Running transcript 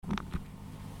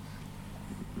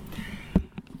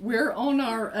we're on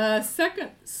our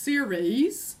second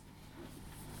series,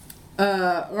 or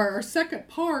our second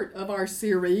part of our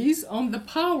series on the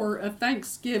power of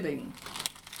thanksgiving.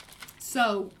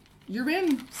 So you're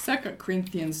in 2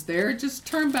 Corinthians there. Just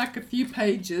turn back a few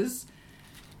pages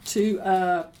to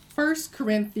 1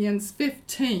 Corinthians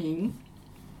 15.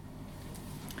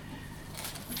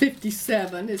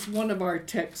 57 is one of our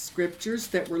text scriptures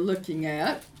that we're looking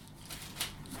at.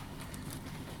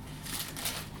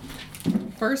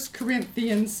 1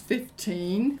 Corinthians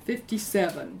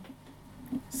 15:57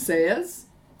 says,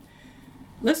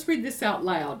 let's read this out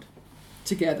loud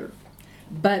together.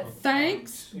 But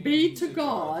thanks be to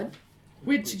God,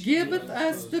 which giveth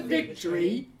us the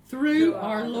victory through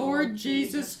our Lord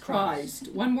Jesus Christ.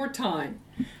 One more time.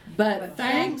 But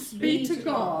thanks be to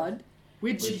God,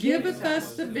 which giveth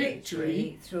us the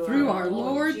victory through our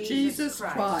Lord Jesus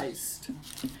Christ.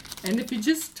 And if you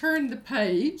just turn the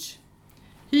page,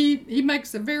 he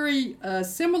makes a very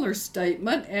similar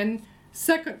statement in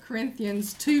 2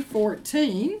 Corinthians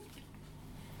 2:14.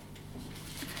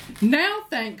 Now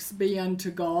thanks be unto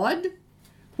God,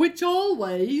 which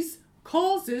always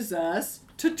causes us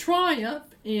to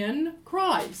triumph in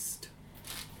Christ.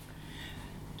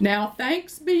 Now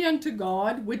thanks be unto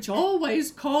God, which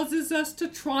always causes us to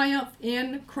triumph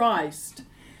in Christ.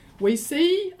 We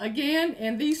see again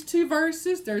in these two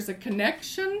verses there's a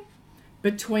connection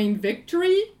between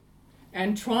victory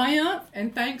and triumph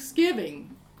and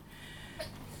thanksgiving.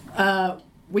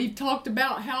 We've talked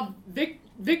about how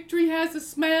victory has a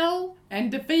smell and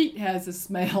defeat has a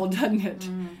smell, doesn't it?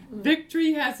 Mm-hmm.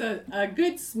 Victory has a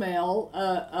good smell,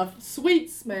 a sweet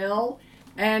smell,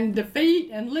 and defeat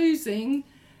and losing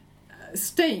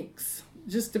stinks,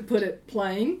 just to put it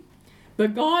plain.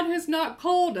 But God has not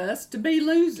called us to be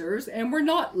losers, and we're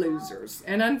not losers.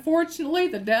 And unfortunately,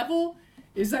 the devil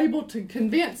is able to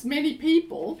convince many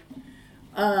people,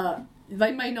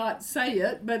 they may not say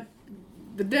it, but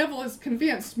the devil has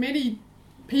convinced many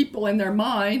people in their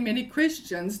mind, many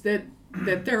Christians, that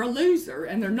they're a loser,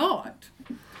 and they're not.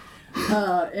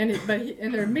 And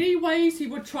there are many ways he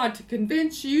will try to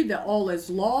convince you that all is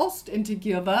lost and to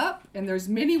give up, and there's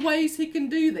many ways he can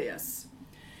do this.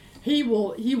 He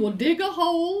will dig a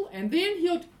hole, and then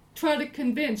he'll try to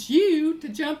convince you to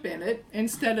jump in it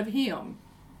instead of him.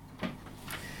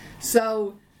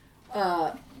 So,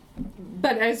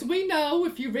 but as we know,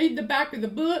 if you read the back of the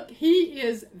book, he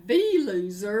is the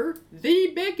loser,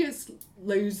 the biggest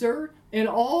loser in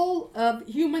all of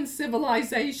human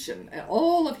civilization,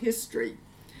 all of history.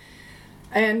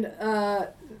 And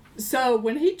so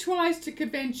when he tries to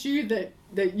convince you that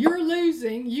you're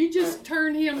losing, you just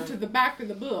turn him to the back of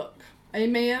the book.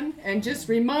 Amen? And just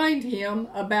remind him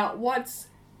about what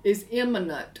is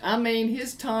imminent. I mean,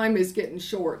 his time is getting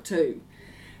short too.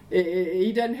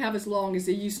 He doesn't have as long as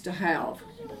he used to have.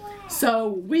 So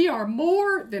we are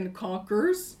more than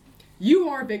conquerors. You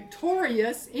are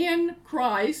victorious in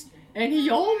Christ, and he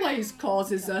always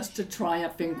causes us to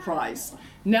triumph in Christ.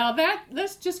 Now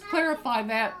let's just clarify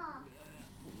that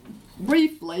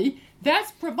briefly.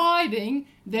 That's providing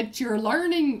that you're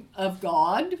learning of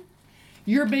God,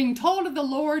 you're being taught of the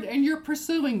Lord, and you're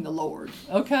pursuing the Lord,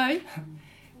 okay?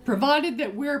 Provided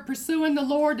that we're pursuing the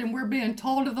Lord and we're being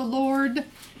taught of the Lord,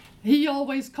 he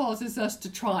always causes us to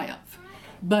triumph.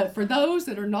 But for those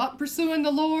that are not pursuing the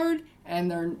Lord,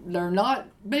 and they're not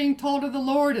being taught of the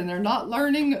Lord, and they're not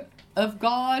learning of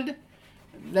God,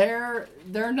 they're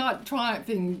not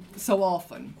triumphing so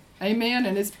often. Amen?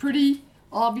 And it's pretty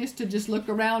obvious to just look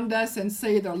around us and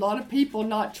see there are a lot of people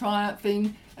not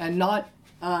triumphing and not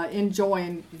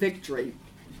enjoying victory.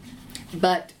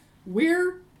 But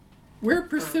we're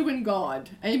pursuing God.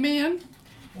 Amen?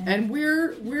 And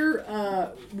we're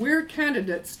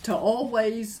candidates to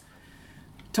always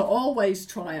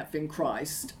triumph in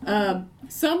Christ.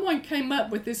 Someone came up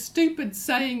with this stupid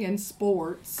saying in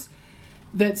sports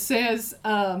that says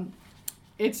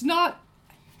it's not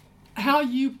how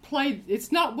you play,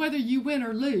 it's not whether you win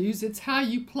or lose, it's how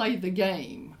you play the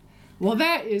game. Well,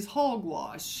 that is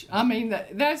hogwash. I mean,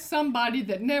 that's somebody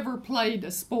that never played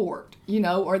a sport,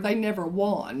 or they never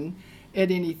won at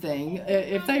anything.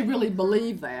 If they really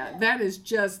believe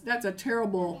that's a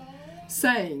terrible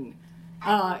saying.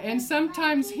 And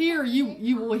sometimes here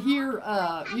you will hear,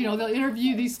 they'll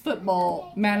interview these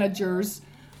football managers,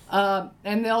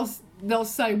 and they'll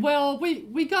say, well,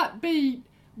 we got beat,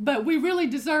 but we really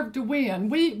deserved to win.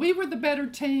 We were the better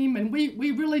team, and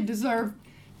we really deserved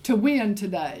to win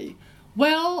today.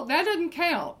 Well, that doesn't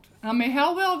count. I mean,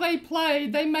 how well they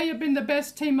played, they may have been the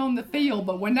best team on the field,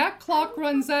 but when that clock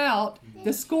runs out,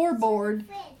 the scoreboard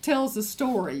tells the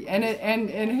story.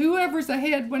 And whoever's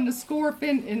ahead when the score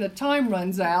and the time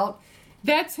runs out,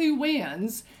 that's who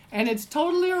wins, and it's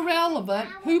totally irrelevant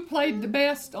who played the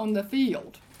best on the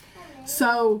field.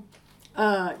 So,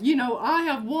 I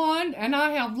have won and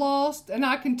I have lost, and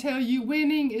I can tell you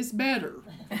winning is better.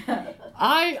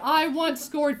 I once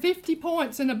scored 50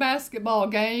 points in a basketball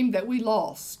game that we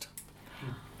lost.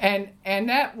 And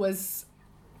that was,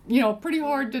 pretty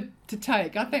hard to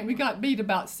take. I think we got beat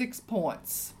about 6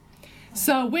 points.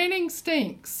 So winning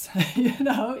stinks,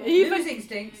 Losing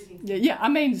stinks.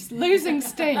 Losing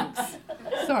stinks.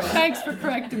 Sorry, thanks for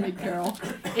correcting me, Carol.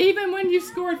 Even when you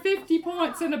scored 50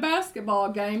 points in a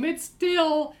basketball game, it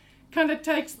still kind of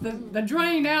takes the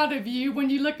drain out of you when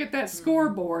you look at that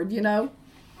scoreboard,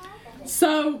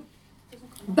 So,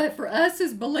 but for us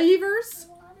as believers,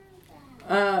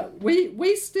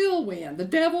 we still win. The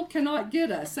devil cannot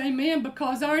get us. Amen.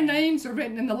 Because our names are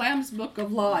written in the Lamb's Book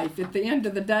of Life. At the end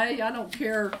of the day, I don't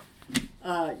care,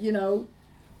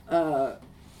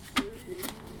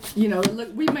 look,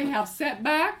 we may have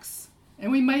setbacks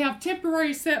and we may have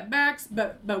temporary setbacks,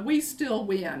 but we still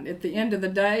win. At the end of the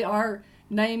day, our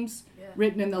names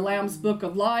written in the Lamb's Book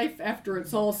of Life after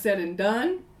it's all said and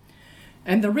done.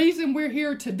 And the reason we're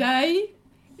here today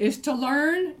is to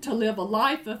learn to live a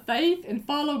life of faith and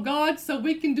follow God so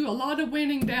we can do a lot of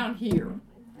winning down here.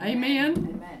 Amen?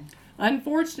 Amen.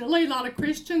 Unfortunately, a lot of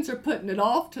Christians are putting it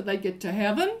off till they get to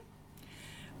heaven.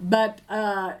 But,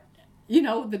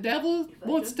 the devil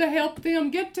wants to help them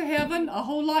get to heaven a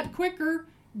whole lot quicker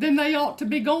than they ought to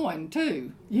be going,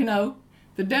 too.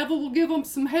 The devil will give them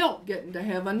some help getting to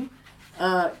heaven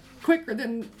quicker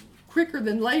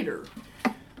than later.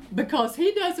 Because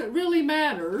he doesn't really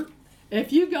matter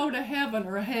if you go to heaven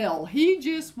or hell. He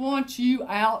just wants you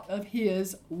out of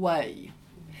his way.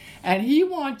 And he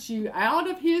wants you out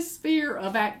of his sphere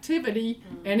of activity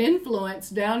and influence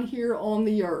down here on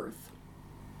the earth.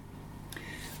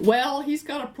 Well, he's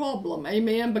got a problem,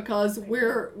 amen, because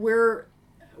we're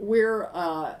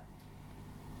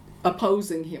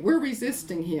opposing him. We're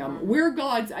resisting him. We're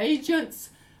God's agents,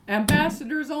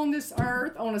 ambassadors on this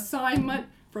earth on assignment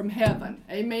from heaven.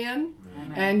 Amen.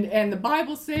 And the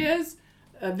Bible says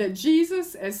that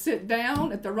Jesus has sit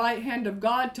down at the right hand of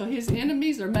God till his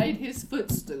enemies are made his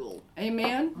footstool.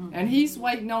 Amen. And he's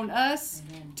waiting on us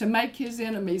to make his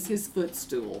enemies his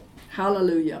footstool.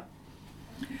 Hallelujah.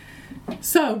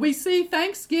 So we see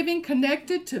Thanksgiving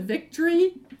connected to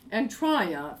victory and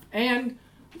triumph. And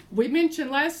we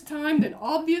mentioned last time that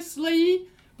obviously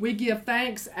we give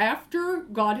thanks after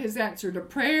God has answered a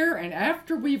prayer and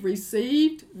after we've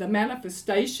received the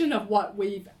manifestation of what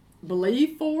we've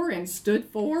believed for and stood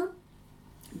for.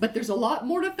 But there's a lot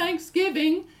more to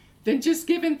Thanksgiving than just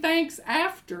giving thanks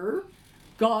after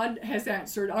God has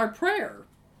answered our prayer.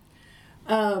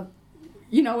 And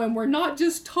we're not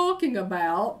just talking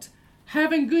about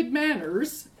having good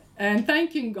manners and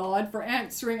thanking God for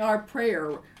answering our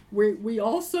prayer. We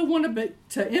also want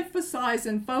to emphasize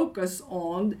and focus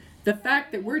on the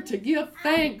fact that we're to give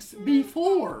thanks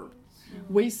before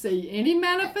we see any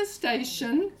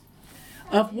manifestation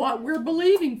of what we're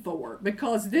believing for,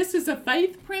 because this is a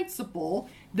faith principle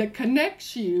that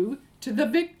connects you to the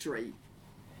victory.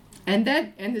 And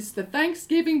it's the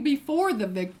thanksgiving before the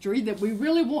victory that we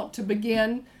really want to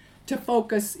begin to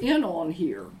focus in on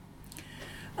here.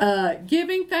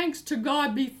 Giving thanks to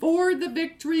God before the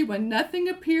victory when nothing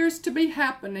appears to be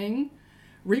happening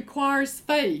requires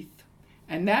faith,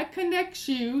 and that connects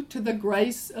you to the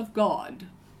grace of God.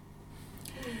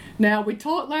 Now, we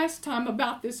talked last time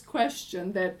about this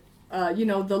question that,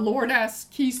 the Lord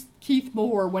asked Keith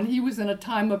Moore when he was in a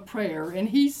time of prayer, and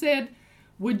he said,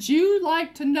 "Would you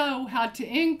like to know how to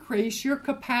increase your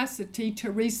capacity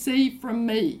to receive from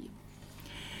me?"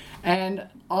 And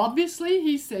obviously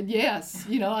he said yes.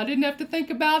 I didn't have to think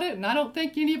about it, and I don't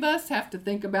think any of us have to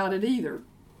think about it either.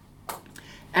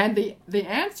 And the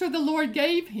answer the Lord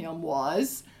gave him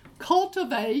was,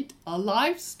 cultivate a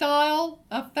lifestyle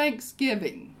of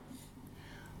thanksgiving.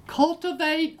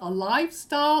 Cultivate a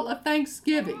lifestyle of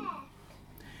thanksgiving.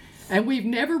 And we've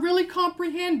never really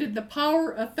comprehended the power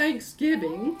of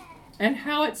thanksgiving and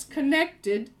how it's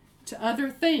connected to other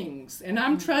things. And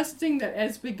I'm trusting that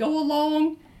as we go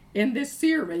along in this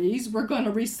series, we're going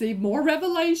to receive more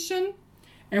revelation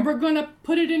and we're going to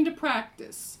put it into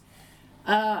practice.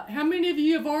 How many of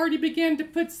you have already begun to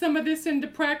put some of this into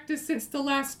practice since the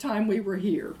last time we were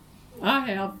here? I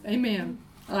have. Amen.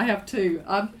 I have too.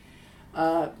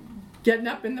 Getting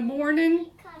up in the morning,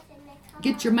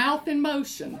 get your mouth in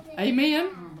motion.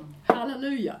 Amen.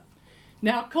 Hallelujah.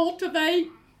 Now cultivate,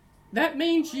 that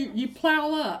means you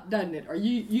plow up, doesn't it? Or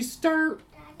you stir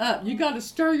up. You got to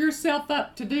stir yourself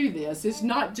up to do this. It's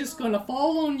not just going to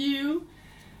fall on you.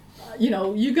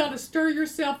 You got to stir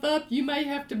yourself up. You may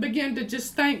have to begin to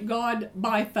just thank God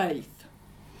by faith.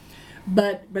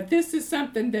 But this is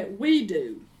something that we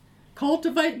do.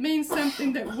 Cultivate means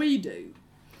something that we do.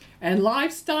 And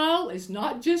lifestyle is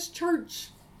not just church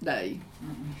day.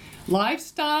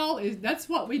 Lifestyle that's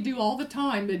what we do all the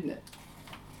time, isn't it?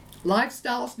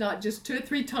 Lifestyle is not just 2 or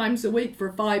 3 times a week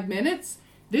for 5 minutes.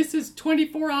 This is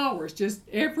 24 hours. Just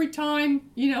every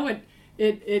time,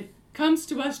 it comes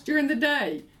to us during the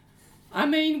day. I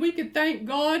mean, we could thank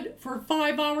God for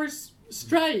 5 hours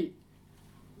straight.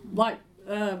 Like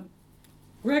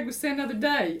Greg was saying the other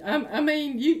day. I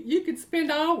mean, you could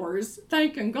spend hours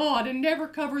thanking God and never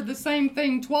cover the same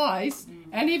thing twice.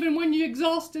 And even when you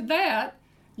exhausted that,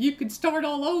 you could start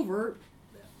all over,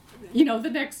 the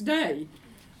next day.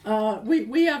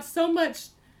 We have so much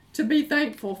to be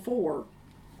thankful for.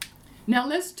 Now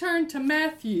let's turn to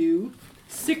Matthew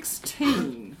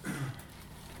 16.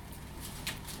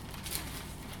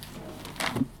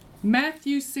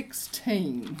 Matthew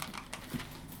 16.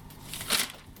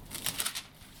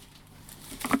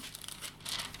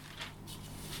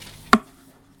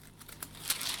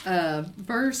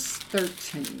 Verse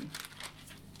 13.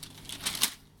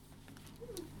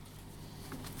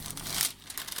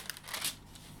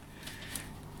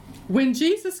 When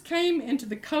Jesus came into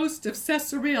the coast of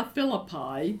Caesarea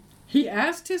Philippi, he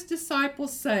asked his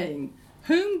disciples, saying,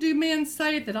 "Whom do men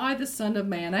say that I, the Son of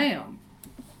Man, am?"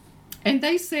 And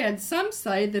they said, "Some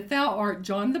say that thou art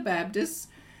John the Baptist,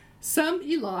 some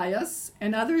Elias,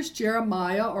 and others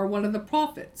Jeremiah or one of the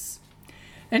prophets."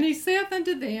 And he saith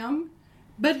unto them,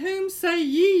 "But whom say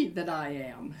ye that I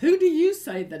am? Who do you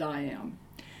say that I am?"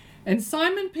 And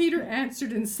Simon Peter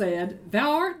answered and said,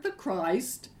 "Thou art the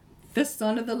Christ, the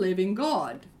Son of the living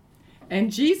God."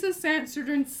 And Jesus answered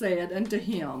and said unto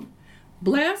him,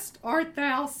 "Blessed art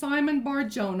thou, Simon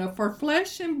Bar-Jonah, for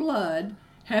flesh and blood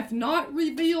hath not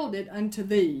revealed it unto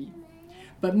thee,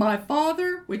 but my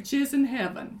Father which is in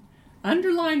heaven."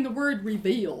 Underline the word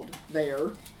revealed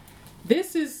there.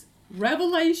 This is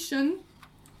revelation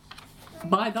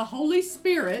by the Holy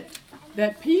Spirit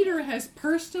that Peter has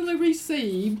personally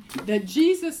received, that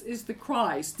Jesus is the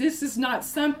Christ. This is not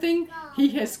something he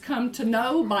has come to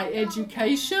know by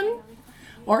education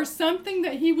or something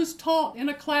that he was taught in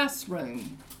a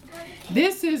classroom.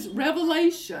 This is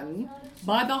revelation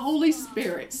by the Holy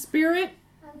Spirit.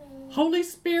 Holy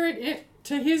Spirit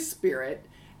to his spirit,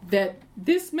 that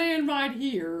this man right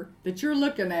here that you're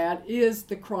looking at is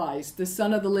the Christ, the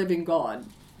Son of the living God.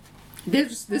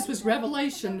 This was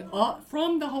revelation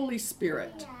from the Holy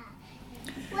Spirit.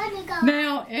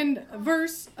 Now in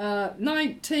verse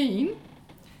 19,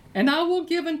 "And I will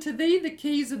give unto thee the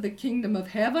keys of the kingdom of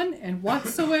heaven, and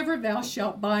whatsoever thou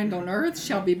shalt bind on earth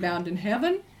shall be bound in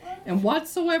heaven, and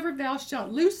whatsoever thou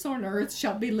shalt loose on earth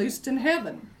shall be loosed in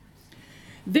heaven."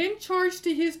 Then charged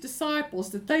to his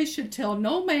disciples that they should tell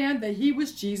no man that he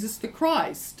was Jesus the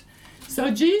Christ.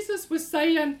 So Jesus was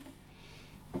saying,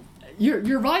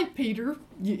 You're right, Peter.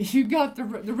 You got the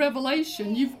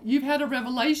revelation. You've had a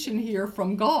revelation here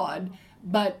from God,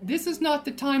 but this is not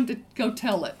the time to go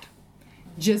tell it.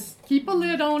 Just keep a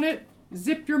lid on it.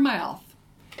 Zip your mouth.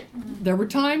 There were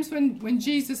times when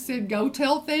Jesus said, "Go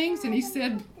tell things," and he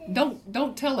said,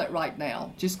 "Don't tell it right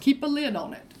now. Just keep a lid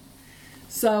on it."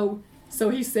 So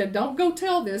he said, "Don't go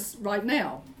tell this right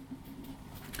now."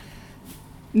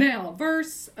 Now,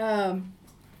 verse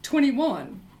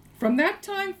 21. "From that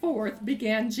time forth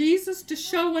began Jesus to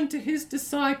show unto his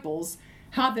disciples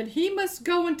how that he must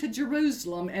go into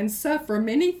Jerusalem and suffer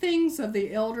many things of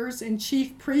the elders and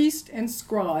chief priests and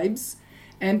scribes,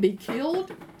 and be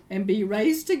killed, and be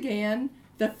raised again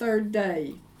the third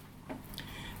day.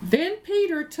 Then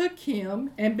Peter took him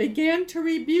and began to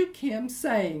rebuke him,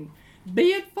 saying,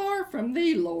 Be it far from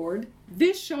thee, Lord,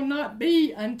 this shall not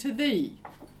be unto thee."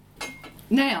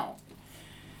 Now,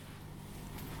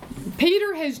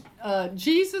 Peter has,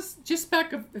 Jesus, just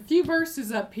back a few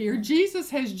verses up here,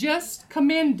 Jesus has just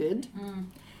commended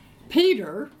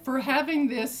Peter for having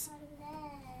this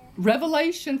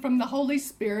revelation from the Holy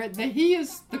Spirit that he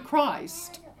is the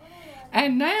Christ.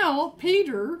 And now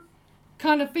Peter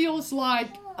kind of feels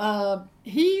like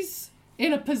he's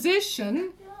in a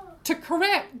position to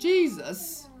correct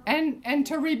Jesus and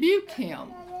to rebuke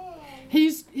him.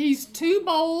 He's too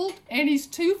bold and he's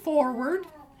too forward.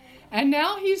 And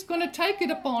now he's going to take it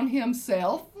upon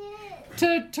himself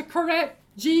to correct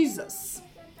Jesus.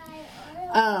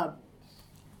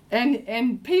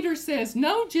 And Peter says,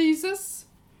 "No, Jesus,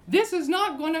 this is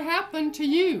not going to happen to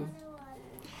you."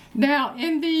 Now,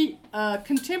 in the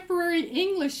contemporary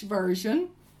English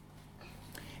version,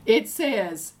 it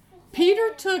says,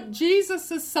 "Peter took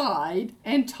Jesus aside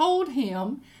and told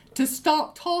him to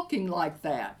stop talking like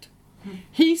that.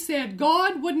 He said,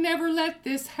 God would never let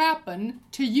this happen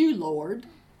to you, Lord.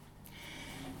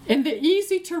 In the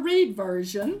easy to read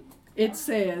version, it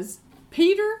says,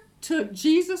 Peter took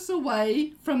Jesus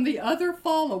away from the other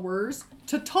followers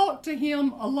to talk to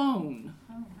him alone.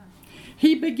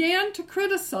 He began to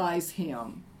criticize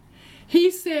him. He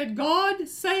said, God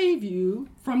save you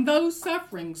from those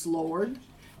sufferings, Lord.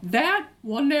 That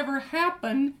will never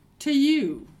happen to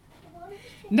you.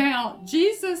 Now,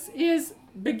 Jesus is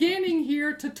beginning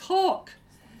here to talk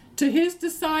to his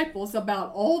disciples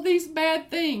about all these bad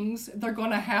things that are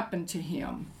going to happen to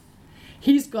him.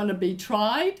 He's going to be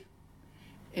tried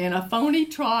in a phony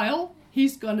trial.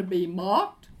 He's going to be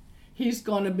mocked. He's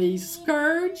going to be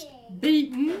scourged,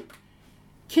 beaten,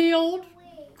 killed,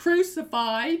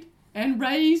 crucified, and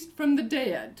raised from the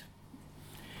dead.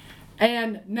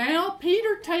 And now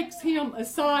Peter takes him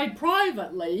aside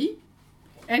privately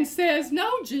and says,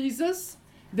 no, Jesus,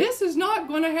 this is not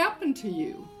going to happen to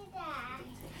you.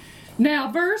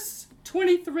 Now, verse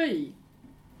 23.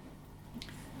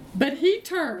 But he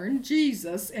turned,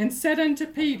 Jesus, and said unto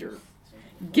Peter,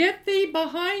 Get thee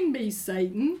behind me,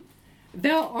 Satan.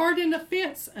 Thou art an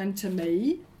offense unto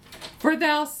me, for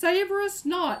thou savorest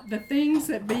not the things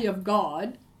that be of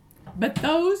God, but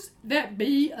those that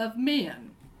be of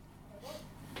men.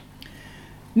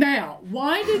 Now,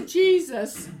 why did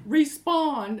Jesus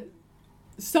respond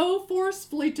so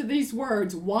forcefully to these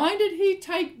words? Why did he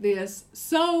take this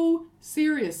so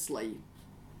seriously?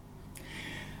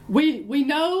 We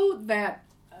know that,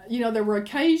 there were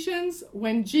occasions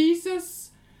when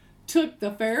Jesus took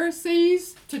the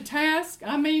Pharisees to task.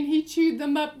 I mean, he chewed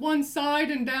them up one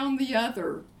side and down the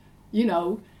other,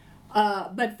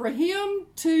 But for him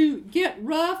to get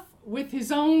rough with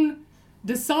his own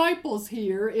disciples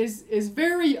here is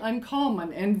very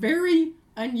uncommon and very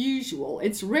unusual.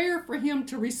 It's rare for him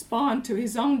to respond to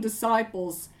his own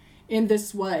disciples in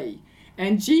this way.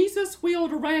 And Jesus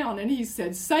wheeled around and he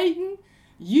said, Satan,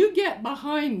 you get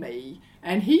behind me.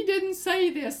 And he didn't say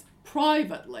this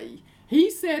privately. He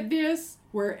said this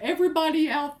where everybody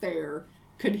out there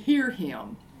could hear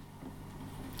him.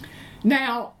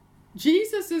 Now,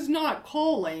 Jesus is not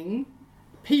calling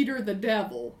Peter the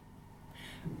devil,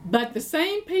 but the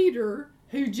same Peter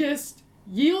who just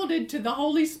yielded to the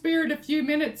Holy Spirit a few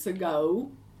minutes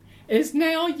ago is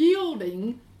now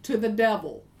yielding to the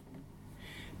devil.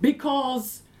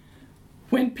 Because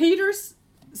when Peter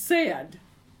said,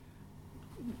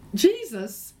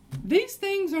 Jesus, these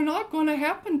things are not going to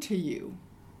happen to you,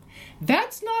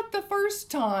 that's not the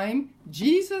first time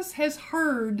Jesus has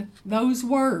heard those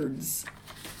words.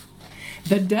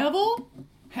 The devil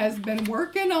has been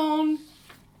working on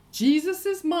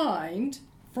Jesus' mind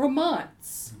for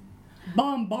months,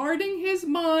 bombarding his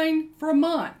mind for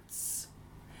months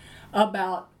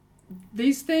about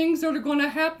these things that are going to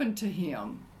happen to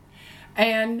him,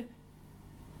 and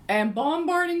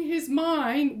bombarding his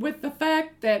mind with the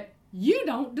fact that you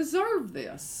don't deserve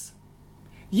this.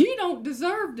 You don't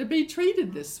deserve to be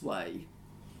treated this way.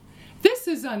 This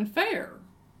is unfair.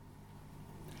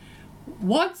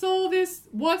 What's all this?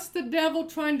 What's the devil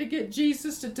trying to get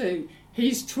Jesus to do?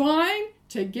 He's trying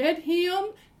to get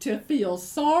him to feel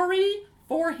sorry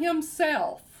for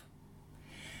himself.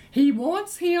 He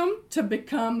wants him to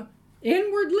become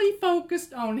inwardly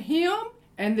focused on him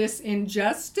and this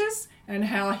injustice and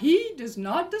how he does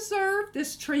not deserve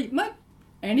this treatment,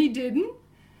 and he didn't.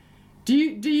 Do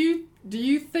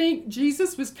you think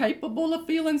Jesus was capable of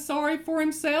feeling sorry for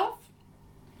himself?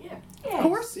 Yeah. Of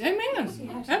course, amen.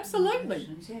 Yes, Absolutely.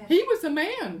 yes. He was a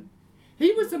man.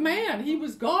 He was a man. He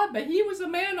was God, but he was a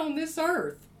man on this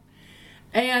earth.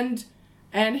 And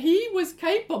he was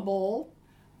capable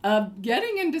of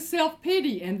getting into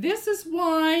self-pity. And this is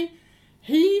why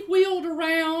he wheeled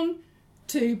around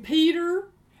to Peter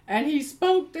and he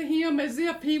spoke to him as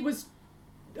if he was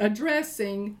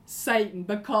addressing Satan,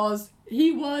 because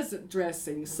he was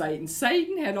addressing Satan.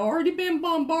 Satan had already been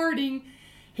bombarding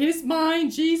his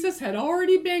mind. Jesus had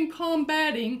already been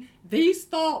combating these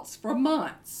thoughts for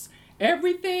months.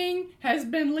 Everything has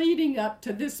been leading up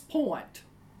to this point.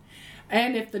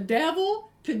 And if the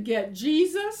devil could get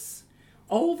Jesus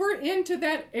over into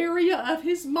that area of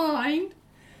his mind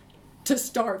to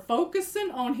start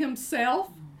focusing on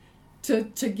himself, to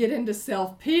get into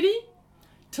self-pity,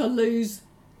 to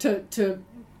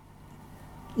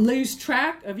lose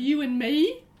track of you and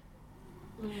me,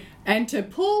 and to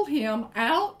pull him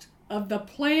out of the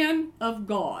plan of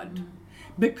God.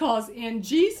 Because in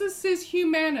Jesus'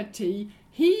 humanity,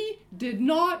 he did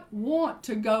not want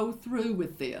to go through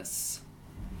with this.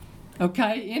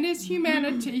 Okay? In his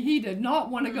humanity, he did not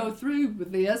want to go through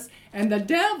with this. And the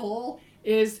devil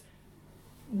is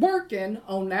working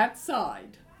on that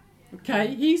side.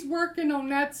 Okay, he's working on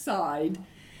that side.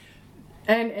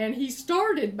 And he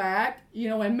started back,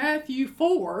 in Matthew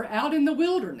 4, out in the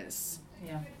wilderness.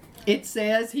 Yeah. It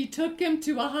says he took him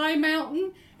to a high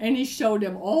mountain and he showed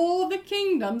him all the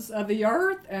kingdoms of the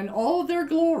earth and all their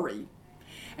glory.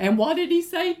 And what did he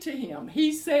say to him?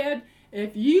 He said,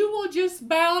 if you will just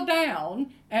bow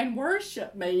down and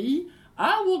worship me,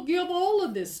 I will give all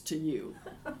of this to you.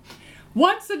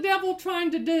 What's the devil trying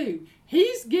to do?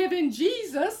 He's giving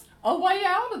Jesus a way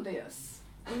out of this.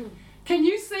 Can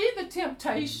you see the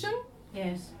temptation?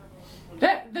 Yes.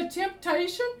 That the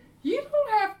temptation, you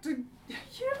don't have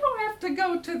to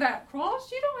go to that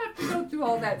cross. You don't have to go through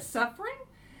all that suffering.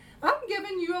 I'm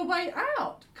giving you a way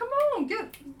out. Come on,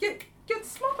 get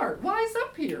smart. Wise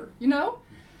up here,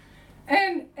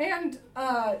 And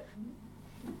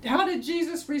how did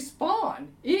Jesus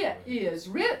respond? It is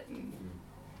written.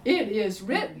 It is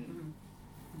written.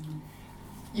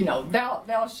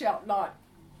 Thou shalt not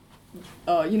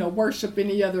worship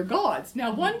any other gods.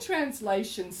 Now, one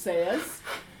translation says,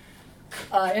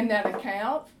 in that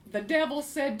account, the devil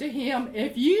said to him,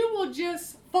 if you will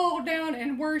just fall down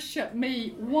and worship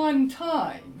me one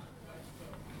time,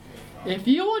 if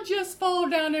you will just fall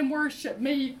down and worship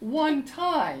me one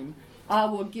time, I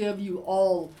will give you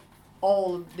all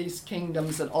of these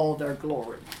kingdoms and all their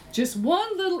glory. Just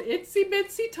one little itsy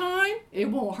bitsy time. It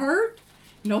won't hurt.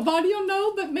 Nobody will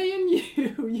know but me and you,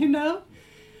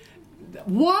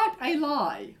 What a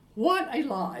lie. What a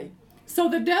lie. So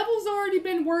the devil's already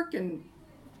been working.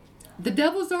 The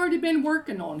devil's already been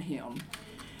working on him.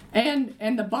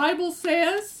 And the Bible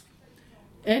says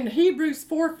in Hebrews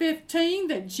 4:15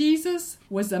 that Jesus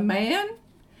was a man.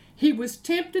 He was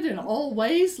tempted in all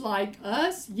ways like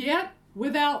us, yet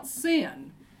without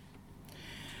sin.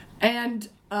 And,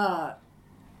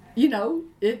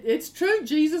 it's true.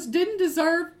 Jesus didn't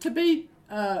deserve to be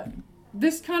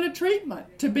this kind of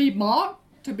treatment, to be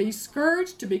mocked, to be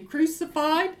scourged, to be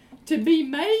crucified, to be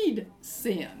made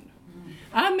sin.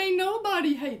 I mean,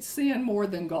 nobody hates sin more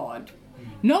than God.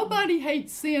 Nobody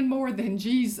hates sin more than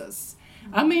Jesus.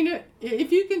 I mean,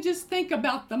 if you can just think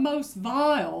about the most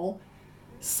vile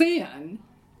sin,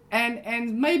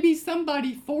 and maybe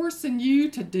somebody forcing you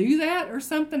to do that or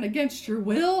something against your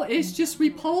will, it's just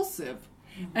repulsive.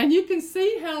 And you can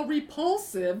see how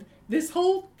repulsive this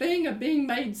whole thing of being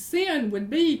made sin would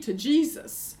be to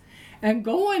Jesus. And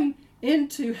going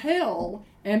into hell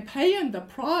and paying the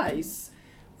price,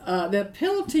 the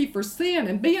penalty for sin,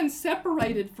 and being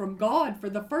separated from God for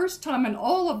the first time in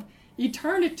all of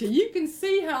eternity, you can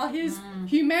see how his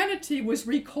humanity was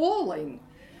recoiling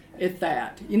at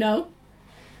that,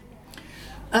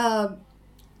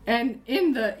 and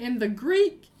in the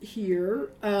Greek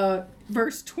here,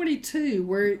 verse 22,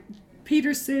 where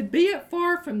Peter said, "Be it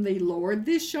far from thee, Lord,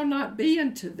 this shall not be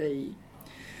unto thee."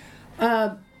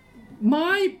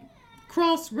 My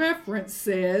cross-reference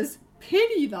says,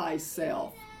 "Pity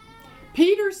thyself."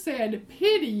 Peter said,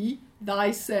 "Pity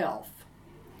thyself."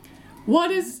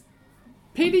 What is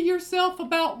pity yourself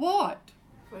about? What?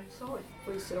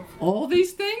 For yourself. All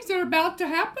these things that are about to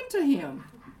happen to him.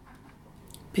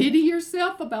 Pity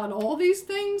yourself about all these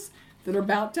things that are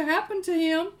about to happen to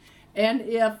him. And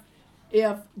if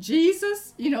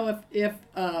Jesus, if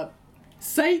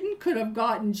Satan could have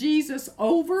gotten Jesus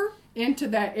over into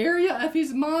that area of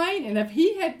his mind, and if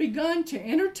he had begun to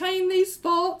entertain these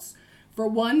thoughts for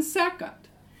 1 second,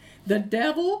 the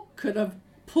devil could have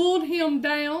pulled him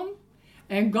down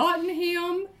and gotten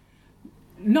him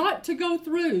not to go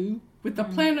through with the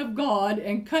plan of God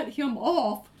and cut him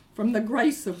off from the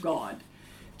grace of God.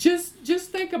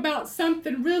 Just think about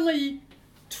something really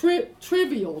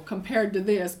trivial compared to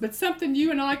this, but something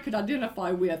you and I could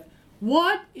identify with.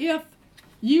 What if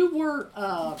you were,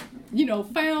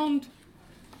 found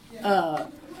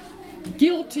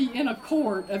guilty in a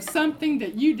court of something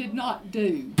that you did not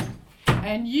do,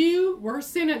 and you were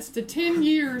sentenced to 10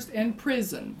 years in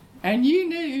prison, and you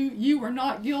knew you were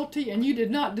not guilty and you did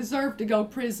not deserve to go to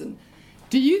prison?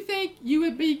 Do you think you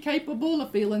would be capable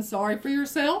of feeling sorry for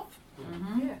yourself?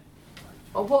 Mm-hmm. Yeah.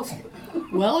 Almost.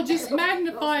 Well, just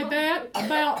magnify that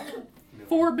about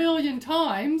 4 billion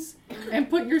times and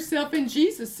put yourself in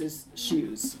Jesus'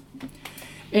 shoes.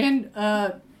 In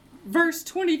verse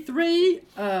 23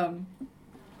 of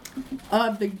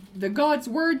the God's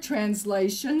Word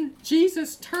translation,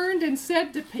 Jesus turned and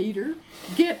said to Peter,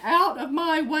 "Get out of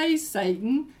my way,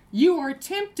 Satan. You are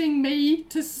tempting me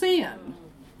to sin."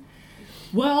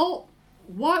 Well,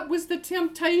 what was the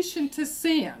temptation to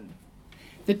sin?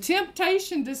 The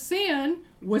temptation to sin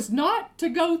was not to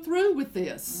go through with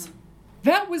this.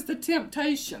 That was the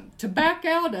temptation, to back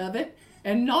out of it,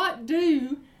 and not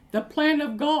do the plan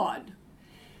of God.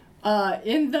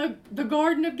 In the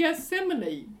Garden of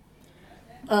Gethsemane,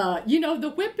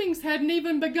 the whippings hadn't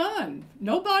even begun.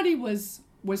 Nobody was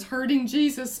hurting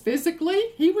Jesus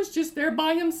physically. He was just there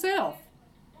by himself.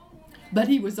 But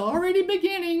he was already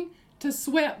beginning to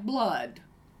sweat blood,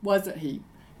 wasn't he?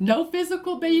 No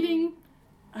physical beating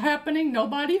happening,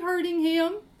 nobody hurting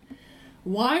him.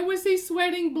 Why was he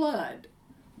sweating blood?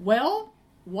 Well,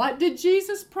 what did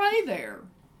Jesus pray there?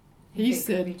 He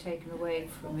said, "Be taken away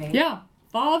from me." Yeah,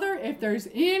 Father, if there's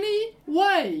any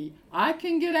way I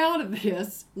can get out of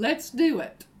this, let's do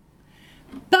it.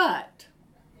 But,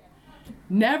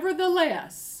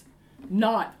 nevertheless,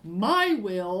 not my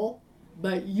will,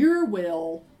 but your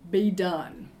will be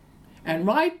done. And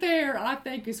right there, I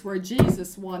think, is where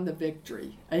Jesus won the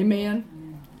victory. Amen?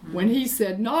 Mm-hmm. When he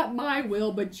said, not my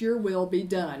will, but your will be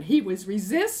done. He was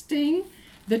resisting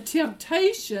the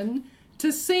temptation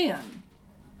to sin.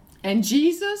 And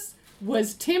Jesus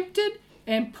was tempted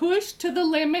and pushed to the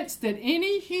limits that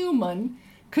any human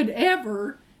could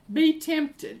ever be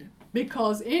tempted.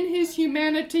 Because in his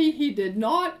humanity, he did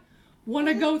not want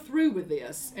to go through with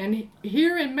this. And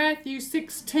here in Matthew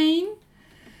 16,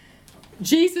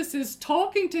 Jesus is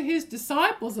talking to his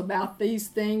disciples about these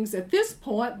things at this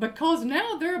point because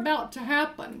now they're about to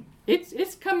happen.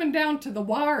 It's coming down to the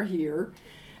wire here,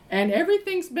 and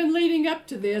everything's been leading up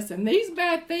to this, and these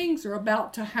bad things are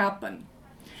about to happen.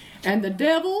 And the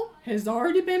devil has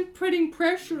already been putting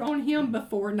pressure on him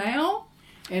before now,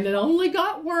 and it only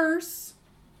got worse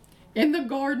in the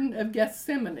Garden of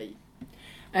Gethsemane.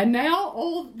 And now,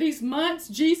 all these months,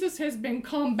 Jesus has been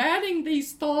combating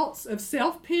these thoughts of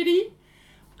self-pity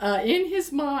in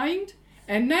his mind,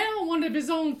 and now one of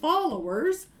his own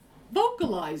followers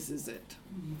vocalizes it.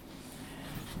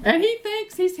 And he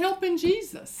thinks he's helping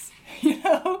Jesus. He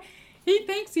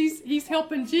thinks he's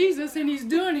helping Jesus, and he's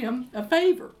doing him a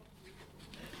favor.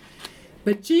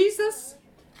 But Jesus,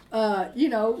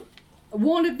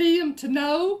 wanted them to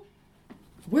know,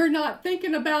 we're not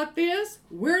thinking about this.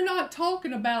 We're not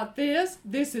talking about this.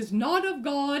 This is not of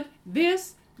God.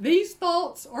 These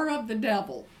thoughts are of the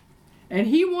devil. And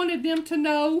he wanted them to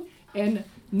know in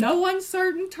no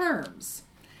uncertain terms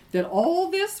that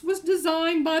all this was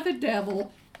designed by the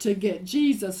devil to get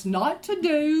Jesus not to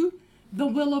do the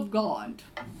will of God.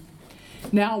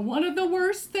 Now, one of the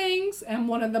worst things and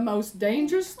one of the most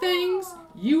dangerous things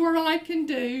you or I can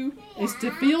do is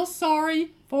to feel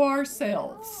sorry for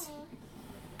ourselves.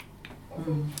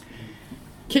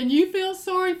 Can you feel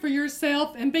sorry for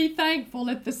yourself and be thankful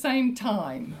at the same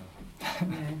time?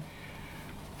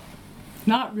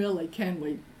 Not really, can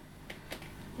we?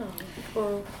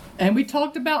 And we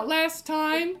talked about last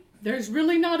time, there's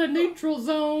really not a neutral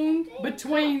zone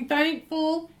between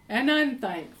thankful and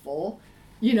unthankful.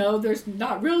 There's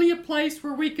not really a place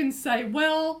where we can say,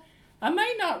 well, I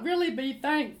may not really be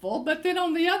thankful, but then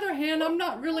on the other hand, I'm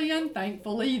not really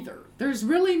unthankful either. There's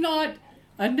really not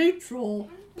a neutral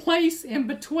place in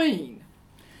between.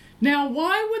 Now,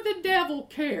 why would the devil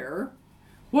care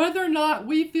whether or not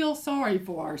we feel sorry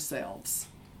for ourselves?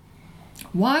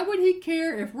 Why would he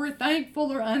care if we're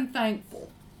thankful or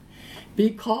unthankful?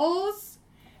 Because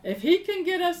if he can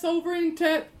get us over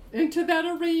into that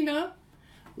arena,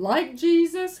 like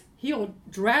Jesus, he'll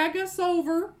drag us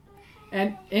over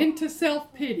and into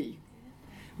self-pity.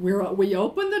 We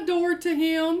open the door to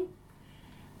him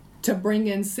to bring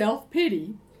in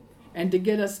self-pity and to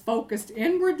get us focused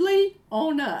inwardly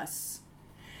on us.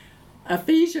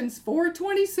 Ephesians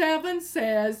 4:27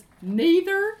 says,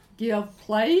 neither give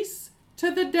place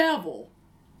to the devil.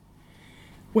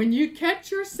 When you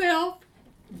catch yourself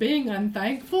being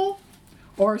unthankful,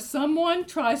 or someone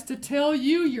tries to tell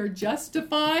you you're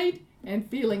justified and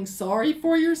feeling sorry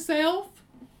for yourself,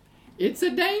 it's a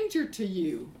danger to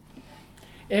you.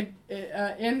 In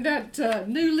that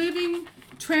New Living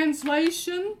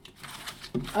Translation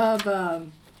of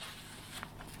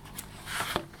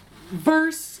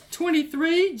verse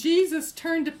 23, Jesus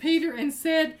turned to Peter and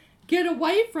said, get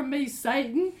away from me,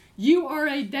 Satan. You are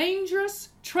a dangerous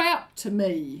trap to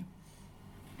me.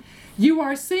 You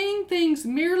are seeing things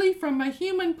merely from a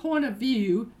human point of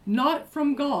view, not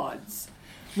from God's.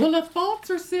 Well, if thoughts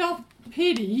or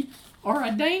self-pity are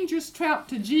a dangerous trap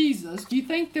to Jesus, do you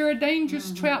think they're a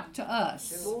dangerous trap to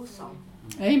us? Awesome.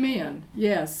 Amen.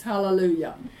 Yes,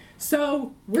 hallelujah.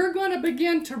 So we're going to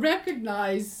begin to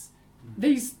recognize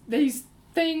these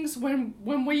things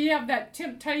when we have that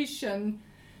temptation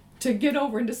to get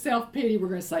over into self-pity. We're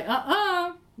going to say,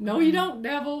 no you don't,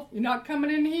 devil. You're not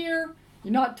coming in here.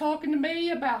 You're not talking to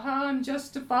me about how I'm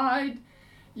justified.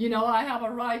 I have a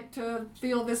right to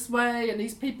feel this way, and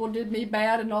these people did me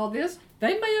bad and all this.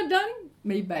 They may have done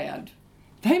me bad.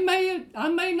 I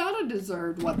may not have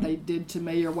deserved what they did to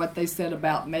me or what they said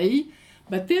about me,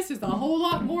 but this is a whole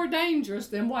lot more dangerous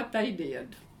than what they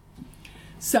did.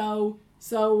 So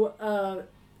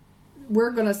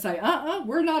we're going to say,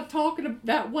 we're not talking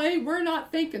that way. We're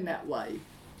not thinking that way.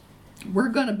 We're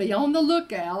going to be on the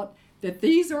lookout that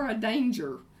these are a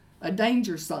danger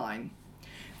sign.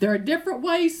 There are different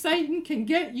ways Satan can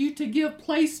get you to give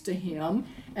place to him,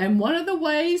 and one of the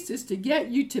ways is to get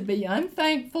you to be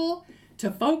unthankful, to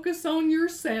focus on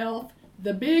yourself,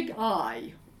 the big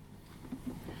I.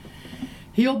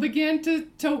 He'll begin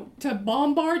to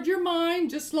bombard your mind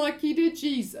just like he did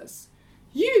Jesus.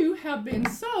 You have been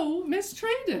so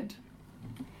mistreated.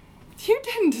 You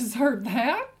didn't deserve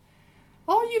that.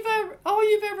 All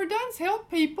you've ever done is help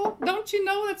people. Don't you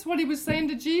know that's what he was saying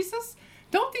to Jesus?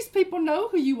 Don't these people know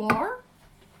who you are?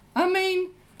 I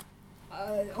mean,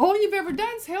 all you've ever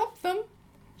done is help them.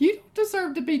 You don't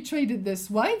deserve to be treated this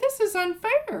way. This is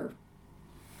unfair.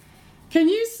 Can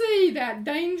you see that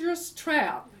dangerous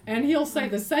trap? And he'll say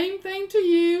the same thing to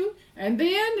you. And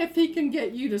then if he can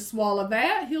get you to swallow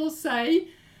that, he'll say,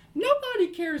 nobody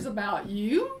cares about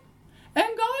you. And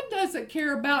God doesn't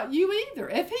care about you either.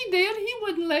 If he did, he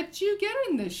wouldn't let you get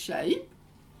in this shape.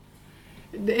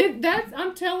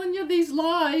 I'm telling you, these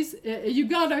lies, you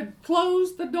got to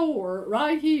close the door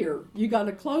right here. You got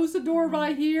to close the door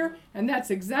right here. And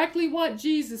that's exactly what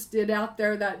Jesus did out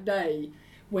there that day.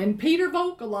 When Peter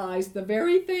vocalized the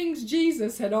very things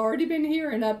Jesus had already been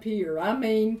hearing up here. I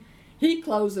mean, he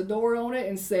closed the door on it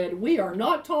and said, we are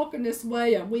not talking this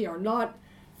way and we are not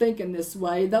thinking this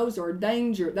way. That's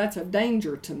a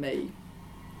danger to me.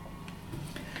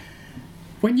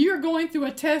 When you're going through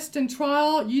a test and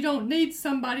trial, you don't need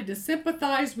somebody to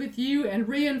sympathize with you and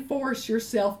reinforce your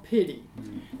self-pity.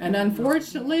 And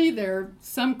unfortunately, there are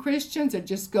some Christians that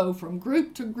just go from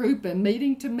group to group and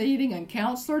meeting to meeting and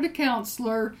counselor to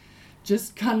counselor,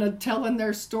 just kind of telling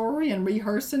their story and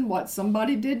rehearsing what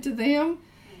somebody did to them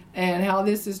and how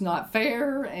this is not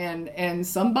fair. And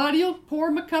somebody will pour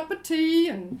them a cup of tea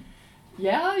and,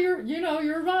 yeah,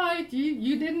 you're right.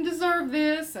 You didn't deserve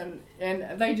this. And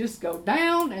they just go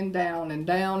down and down and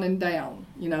down and down,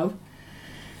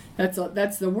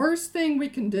 That's the worst thing we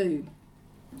can do.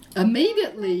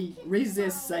 Immediately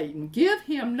resist Satan. Give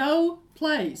him no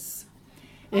place.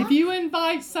 If you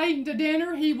invite Satan to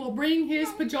dinner, he will bring his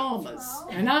pajamas.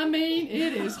 And I mean,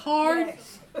 it is hard.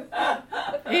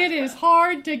 It is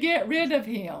hard to get rid of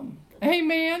him.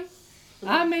 Amen.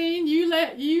 I mean, you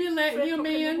let him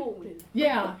in.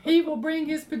 Yeah, he will bring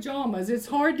his pajamas. It's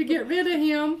hard to get rid of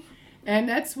him, and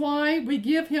that's why we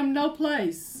give him no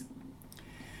place.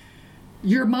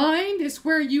 Your mind is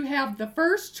where you have the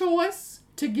first choice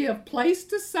to give place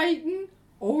to Satan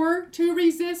or to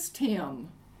resist him.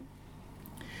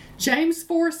 James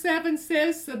 4:7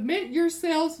 says, submit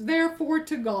yourselves therefore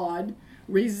to God,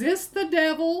 resist the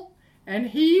devil, and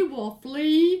he will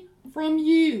flee from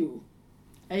you.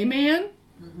 Amen?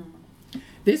 Mm-hmm.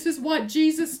 This is what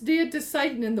Jesus did to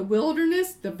Satan in the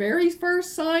wilderness. The very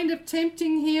first sign of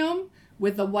tempting him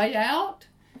with a way out,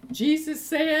 Jesus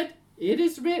said, it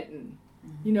is written,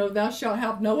 thou shalt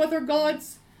have no other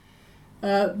gods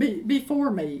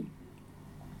before me.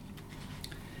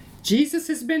 Jesus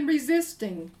has been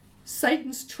resisting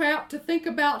Satan's trap to think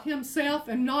about himself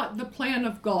and not the plan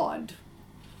of God.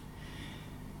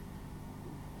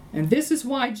 And this is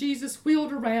why Jesus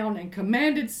wheeled around and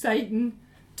commanded Satan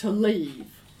to leave.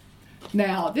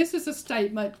 Now, this is a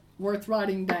statement worth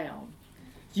writing down.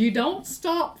 You don't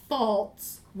stop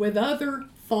thoughts with other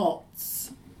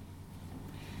thoughts.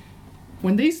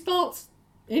 When these thoughts,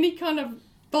 any kind of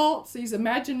thoughts, these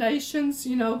imaginations,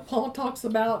 Paul talks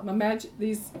about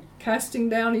these casting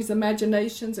down these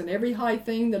imaginations and every high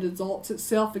thing that exalts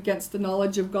itself against the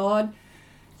knowledge of God.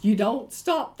 You don't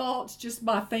stop thoughts just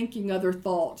by thinking other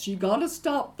thoughts. You got to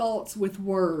stop thoughts with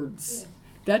words.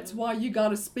 That's why you got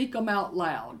to speak them out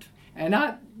loud. And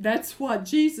that's what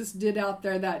Jesus did out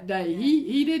there that day.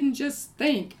 He didn't just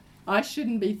think, I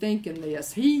shouldn't be thinking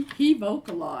this. He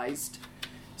vocalized,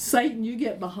 Satan, you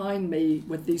get behind me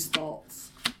with these thoughts.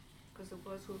 Because the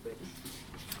words were written.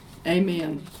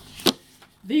 Amen.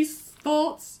 These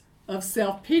thoughts of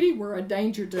self-pity were a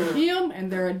danger to him,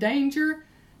 and they're a danger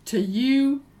to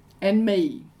you and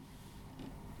me.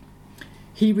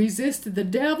 He resisted the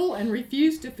devil and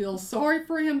refused to feel sorry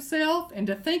for himself and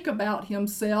to think about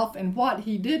himself and what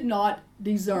he did not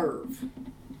deserve.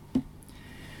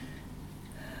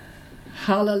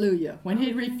 Hallelujah. When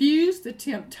he refused the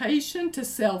temptation to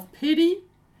self-pity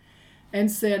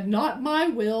and said, not my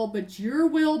will, but your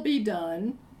will be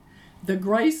done, the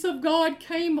grace of God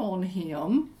came on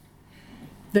him,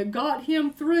 that got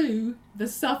him through the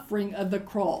suffering of the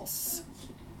cross.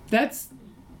 That's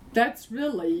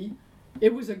really,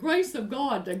 it was a grace of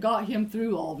God that got him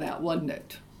through all that, wasn't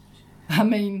it? I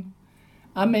mean,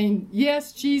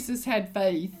 yes, Jesus had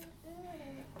faith,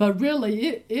 but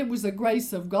really it was a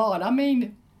grace of God. I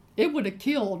mean, it would have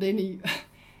killed any,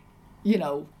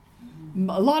 a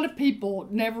lot of people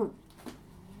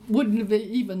wouldn't have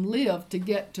even lived to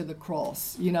get to the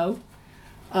cross,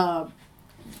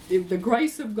 the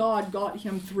grace of God got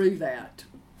him through that.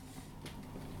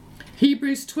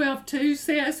 Hebrews 12:2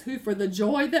 says, who for the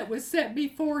joy that was set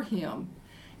before him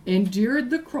endured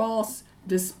the cross,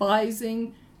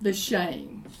 despising the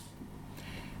shame.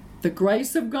 The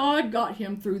grace of God got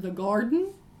him through the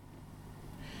garden.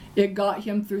 It got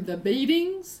him through the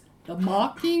beatings, the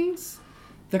mockings,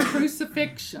 the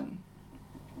crucifixion.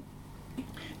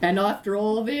 And after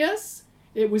all this,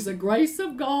 it was the grace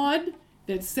of God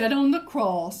that said on the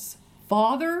cross,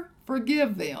 Father,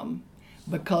 forgive them,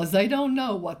 because they don't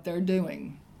know what they're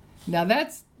doing. Now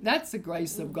that's the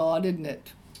grace of God, isn't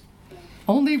it?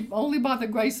 Only by the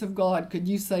grace of God could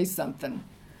you say something.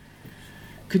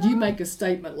 Could you make a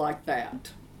statement like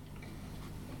that?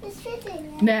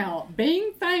 Now,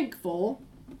 being thankful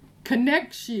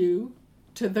connects you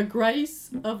to the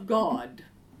grace of God.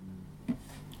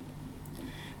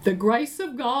 The grace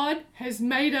of God has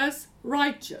made us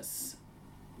righteous.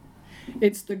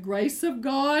 It's the grace of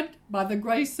God. By the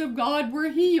grace of God,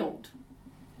 we're healed.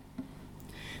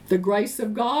 The grace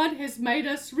of God has made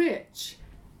us rich.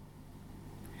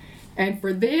 And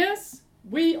for this,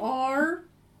 we are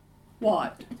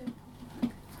what?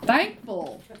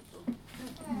 Thankful.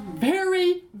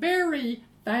 Very, very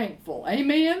thankful.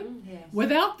 Amen? Yes.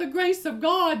 Without the grace of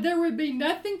God, there would be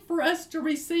nothing for us to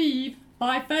receive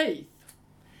by faith.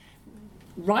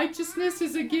 Righteousness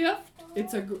is a gift.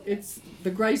 It's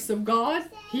the grace of God.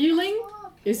 Healing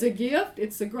is a gift.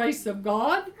 It's the grace of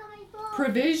God.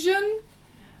 Provision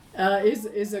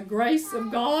is a grace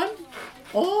of God.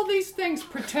 All these things,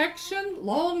 protection,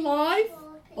 long life,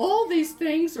 all these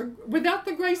things are, without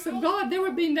the grace of God, there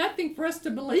would be nothing for us to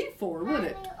believe for, would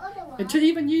it? And to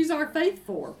even use our faith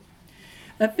for.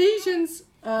 Ephesians,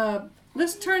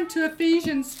 let's turn to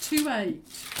Ephesians 2:8.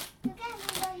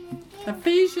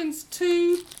 Ephesians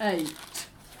 2:8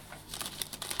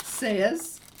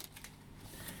 says,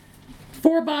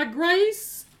 for by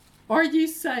grace are ye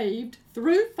saved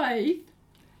through faith,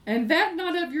 and that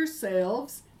not of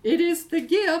yourselves, it is the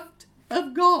gift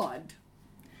of God.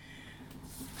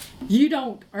 You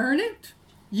don't earn it.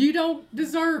 You don't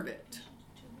deserve it.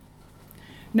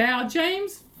 Now,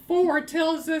 James 4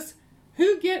 tells us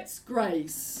who gets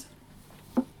grace.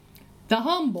 The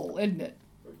humble, isn't it?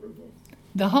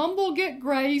 The humble get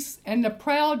grace and the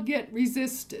proud get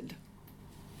resisted.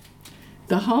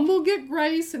 The humble get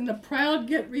grace and the proud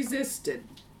get resisted.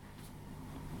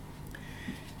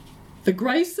 The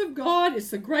grace of God, it's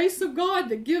the grace of God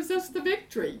that gives us the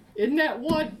victory. Isn't that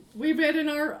what we read in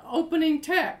our opening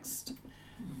text?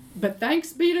 But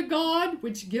thanks be to God,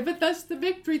 which giveth us the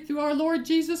victory through our Lord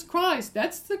Jesus Christ.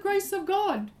 That's the grace of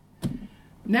God.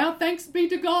 Now thanks be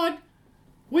to God,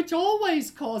 which always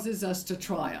causes us to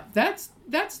triumph. That's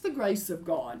the grace of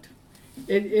God.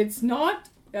 It's not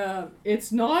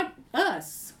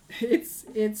us.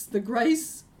 It's the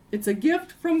grace. It's a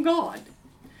gift from God.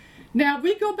 Now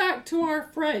we go back to our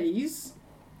phrase,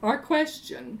 our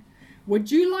question.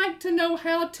 Would you like to know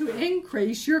how to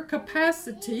increase your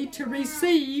capacity to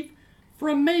receive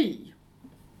from me?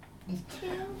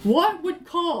 What would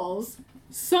cause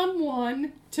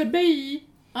someone to be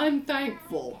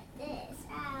unthankful?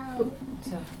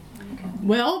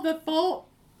 Well, the thought,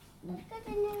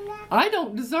 I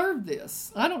don't deserve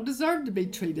this. I don't deserve to be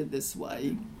treated this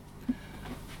way.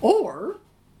 Or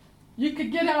you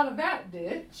could get out of that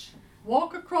ditch,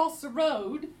 walk across the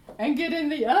road, and get in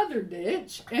the other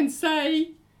ditch and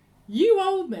say, you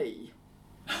owe me.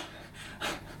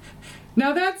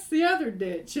 Now that's the other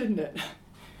ditch, isn't it?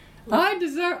 I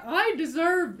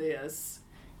deserve this.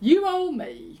 You owe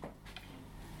me.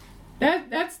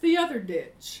 That's the other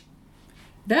ditch.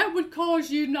 That would cause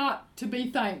you not to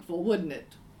be thankful, wouldn't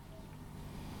it?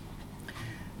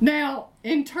 Now,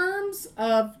 in terms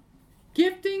of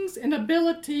giftings and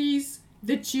abilities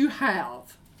that you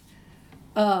have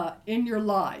in your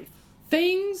life,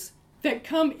 things that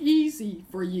come easy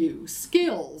for you,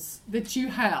 skills that you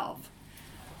have,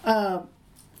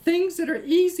 things that are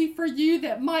easy for you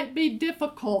that might be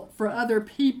difficult for other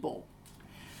people.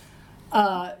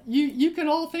 You can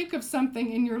all think of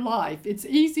something in your life. It's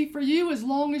easy for you as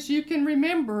long as you can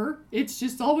remember. It's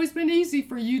just always been easy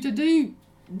for you to do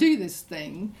this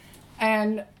thing.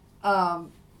 And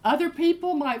other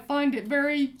people might find it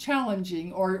very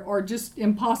challenging or just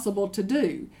impossible to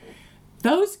do.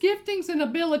 Those giftings and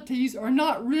abilities are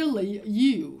not really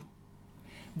you.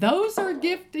 Those are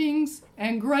giftings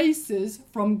and graces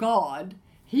from God.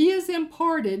 He has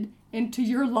imparted into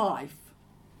your life.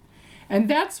 And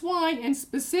that's why in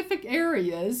specific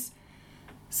areas,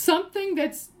 something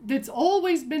that's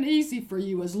always been easy for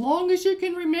you, as long as you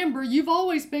can remember, you've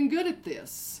always been good at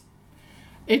this.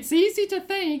 It's easy to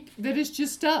think that it's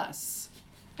just us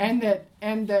and that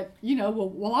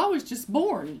well, I was just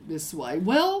born this way.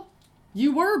 Well,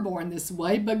 you were born this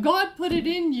way, but God put it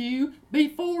in you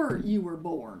before you were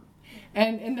born.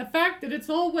 And the fact that it's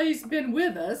always been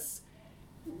with us,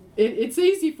 it's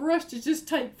easy for us to just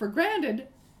take for granted.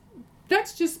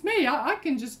 That's just me. I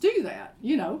can just do that,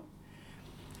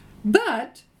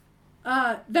 But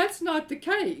that's not the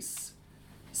case.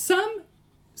 Some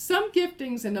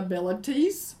giftings and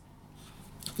abilities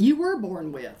you were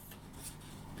born with.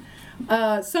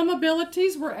 Some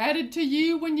abilities were added to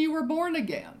you when you were born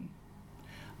again.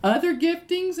 Other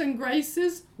giftings and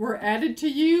graces were added to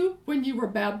you when you were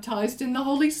baptized in the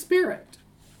Holy Spirit.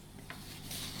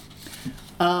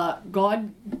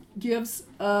 God gives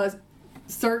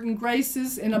certain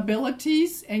graces and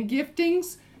abilities and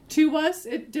giftings to us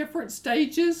at different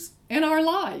stages in our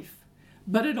life.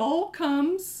 But it all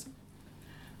comes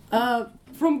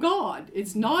from God.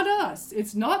 It's not us.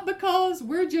 It's not because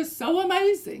we're just so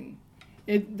amazing.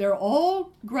 They're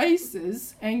all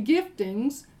graces and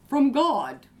giftings from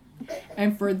God.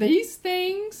 And for these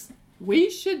things, we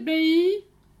should be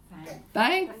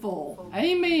thankful.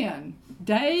 Amen.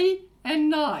 Day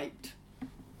and night.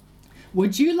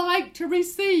 Would you like to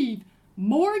receive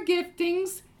more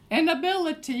giftings and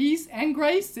abilities and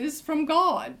graces from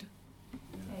God?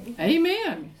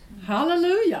 Amen.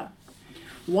 Hallelujah.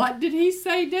 What did he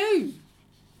say do?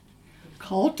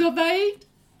 Cultivate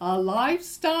a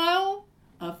lifestyle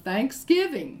of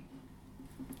thanksgiving.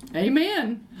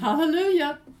 Amen.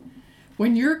 Hallelujah.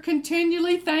 When you're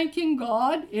continually thanking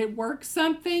God, it works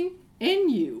something in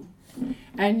you.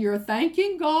 And you're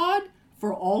thanking God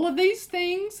for all of these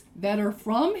things that are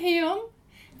from him,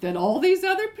 that all these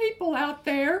other people out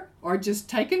there are just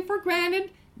taken for granted,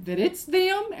 that it's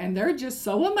them and they're just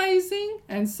so amazing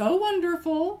and so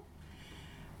wonderful.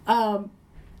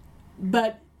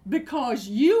 But because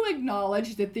you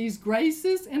acknowledge that these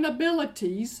graces and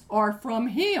abilities are from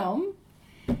him,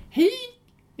 he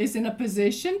is in a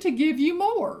position to give you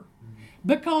more,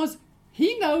 because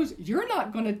he knows you're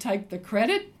not going to take the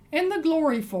credit and the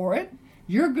glory for it.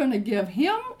 You're going to give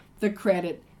him the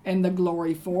credit and the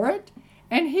glory for it,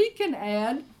 and he can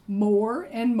add more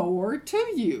and more to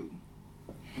you.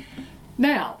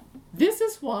 Now, this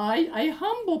is why a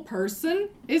humble person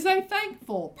is a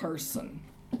thankful person.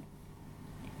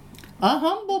 A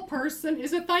humble person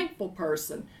is a thankful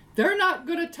person. They're not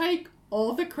going to take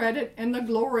all the credit and the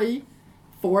glory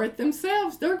for it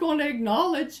themselves. They're going to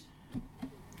acknowledge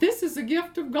this is a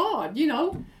gift of God.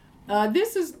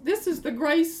 This is the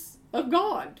grace of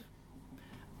God.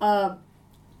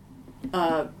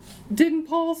 Didn't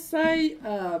Paul say,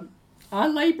 I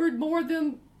labored more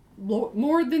than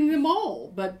them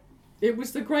all, but it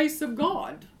was the grace of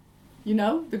God.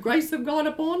 The grace of God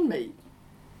upon me.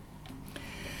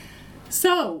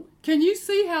 So, can you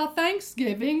see how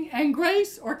thanksgiving and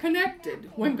grace are connected?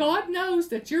 When God knows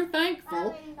that you're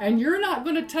thankful and you're not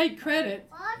going to take credit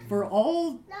for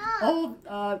all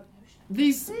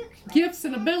these gifts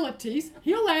and abilities,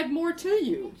 he'll add more to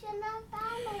you.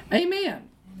 Amen.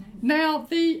 Now,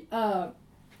 the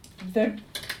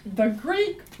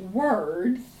Greek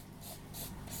word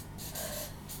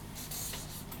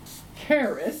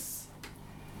charis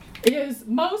is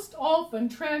most often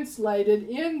translated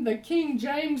in the King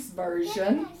James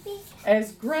Version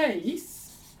as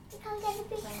grace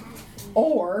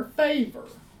or favor.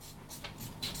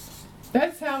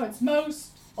 That's how it's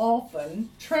most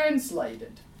often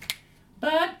translated.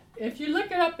 But if you look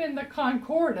it up in the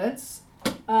concordance,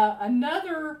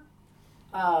 another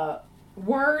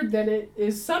word that it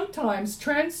is sometimes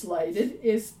translated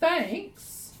is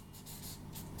thanks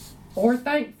or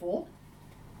thankful.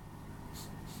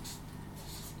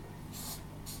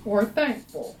 Or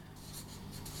thankful.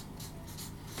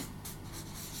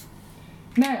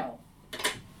 Now,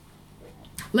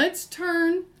 let's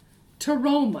turn to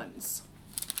Romans.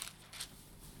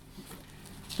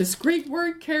 This Greek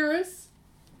word charis,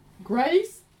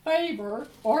 grace, favor,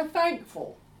 or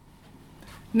thankful.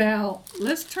 Now,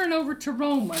 let's turn over to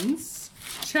Romans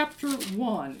chapter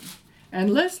 1.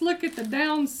 And let's look at the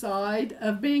downside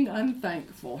of being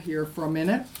unthankful here for a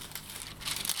minute.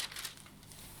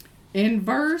 In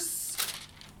Romans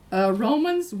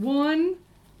 1,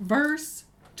 verse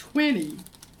 20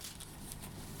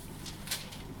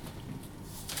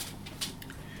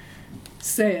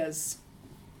 says,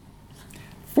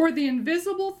 "For the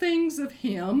invisible things of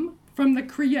him from the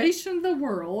creation of the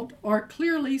world are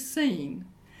clearly seen,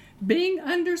 being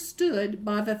understood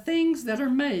by the things that are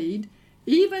made,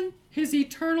 even his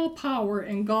eternal power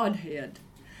and Godhead,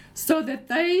 so that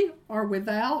they are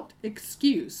without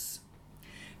excuse."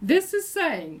 This is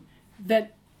saying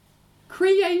that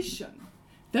creation,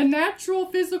 the natural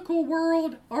physical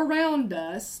world around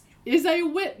us, is a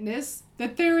witness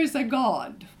that there is a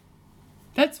God.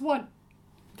 That's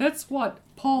what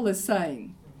Paul is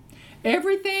saying.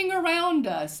 Everything around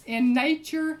us in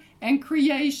nature and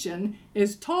creation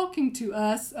is talking to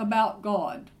us about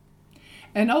God.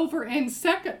 And over in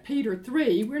 2 Peter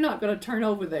 3, we're not going to turn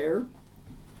over there,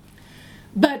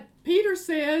 but Peter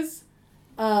says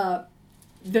that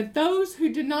those who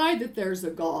deny that there's a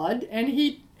God, and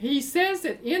he says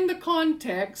it in the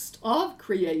context of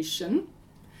creation,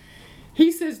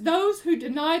 he says those who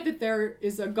deny that there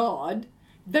is a God,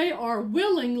 they are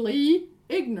willingly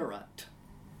ignorant.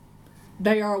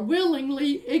 They are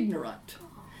willingly ignorant.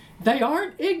 They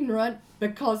aren't ignorant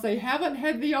because they haven't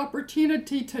had the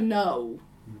opportunity to know.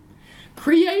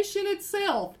 Creation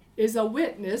itself is a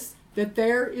witness that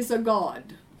there is a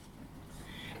God.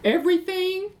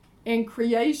 Everything in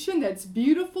creation that's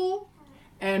beautiful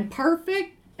and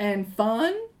perfect and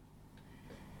fun,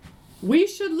 we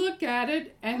should look at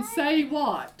it and say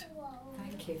what?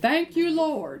 Thank you,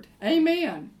 Lord.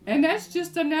 Amen. And that's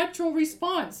just a natural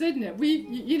response, isn't it?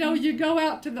 You go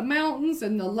out to the mountains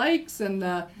and the lakes and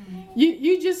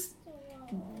you just,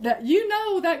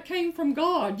 that came from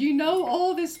God.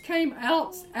 All this came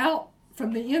out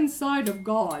from the inside of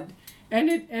God.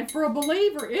 And for a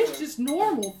believer, it's just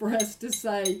normal for us to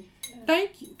say,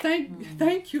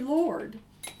 thank you, Lord.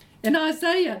 And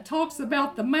Isaiah talks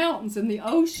about the mountains and the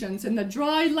oceans and the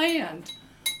dry land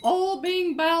all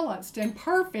being balanced in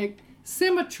perfect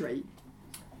symmetry.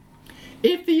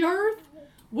 If the earth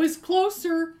was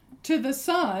closer to the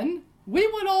sun, we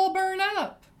would all burn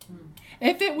up.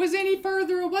 If it was any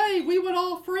further away, we would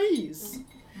all freeze.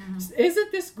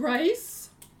 Isn't this grace?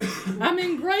 I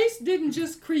mean, grace didn't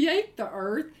just create the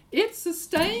earth, it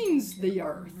sustains the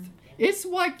earth. It's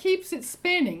what keeps it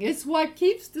spinning. It's what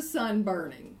keeps the sun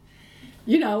burning.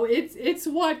 It's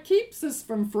what keeps us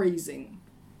from freezing.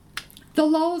 The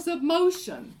laws of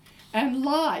motion and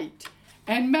light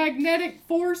and magnetic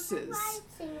forces,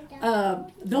 the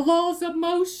laws of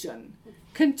motion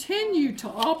continue to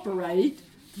operate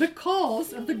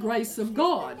because of the grace of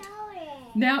God.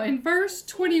 Now in verse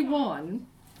 21,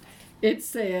 it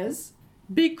says,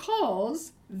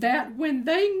 "Because that when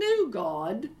they knew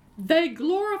God, they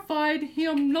glorified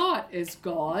him not as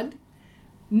God,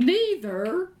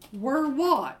 neither were"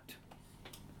 what?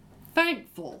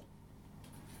 Thankful.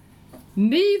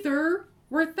 Neither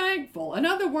were thankful. In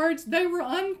other words, they were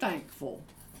unthankful.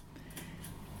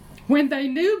 When they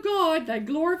knew God, they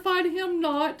glorified him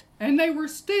not, and they were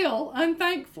still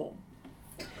unthankful,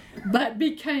 but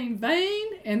became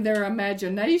vain in their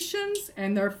imaginations,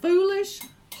 and their foolish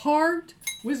heart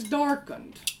was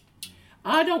darkened.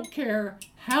 I don't care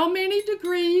how many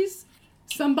degrees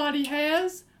somebody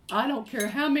has. I don't care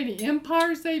how many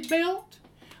empires they've built.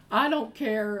 I don't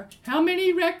care how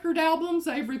many record albums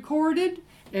they've recorded.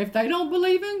 If they don't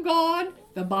believe in God,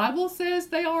 the Bible says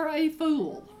they are a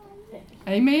fool.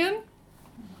 Amen?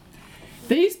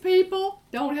 These people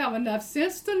don't have enough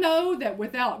sense to know that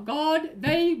without God,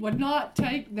 they would not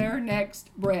take their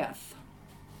next breath.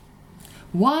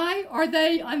 Why are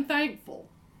they unthankful?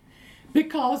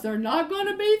 Because they're not going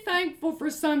to be thankful for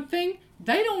something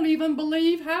they don't even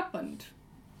believe happened.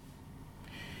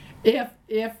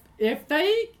 If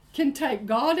they can take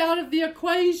God out of the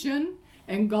equation,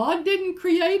 and God didn't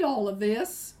create all of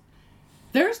this,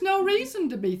 there's no reason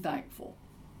to be thankful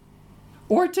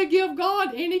or to give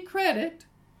God any credit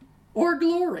or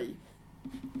glory.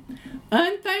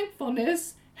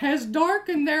 Unthankfulness has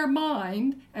darkened their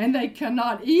mind, and they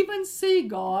cannot even see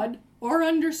God or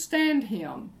understand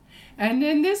him. And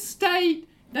in this state,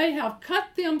 they have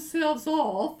cut themselves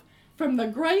off from the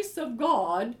grace of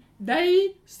God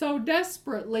they so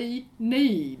desperately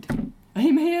need.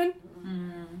 Amen?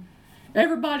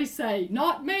 Everybody say,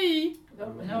 not me.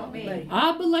 Not me.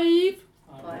 I believe,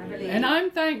 I believe. and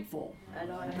I'm thankful.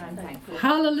 And I'm thankful.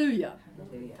 Hallelujah.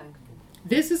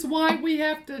 This is why we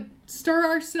have to stir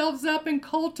ourselves up and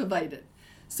cultivate it.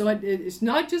 So it's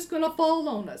not just going to fall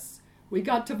on us. We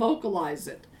got to vocalize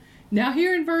it. Now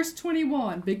here in verse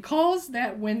 21, because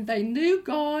that when they knew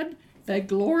God, they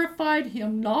glorified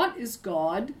him not as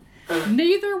God,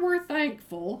 neither were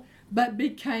thankful, but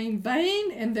became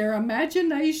vain in their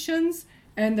imaginations,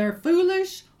 and their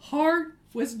foolish heart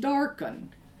was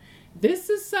darkened. This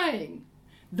is saying,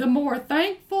 the more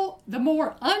unthankful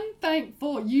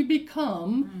you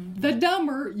become, the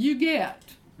dumber you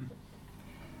get.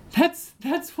 That's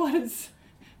what it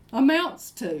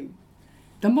amounts to.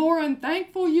 The more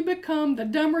unthankful you become, the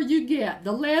dumber you get,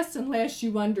 the less and less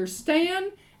you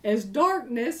understand as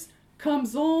darkness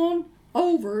comes on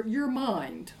over your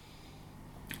mind.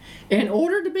 In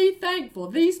order to be thankful,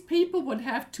 these people would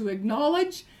have to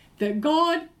acknowledge that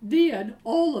God did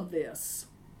all of this.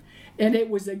 And it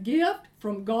was a gift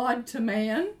from God to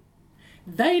man.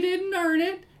 They didn't earn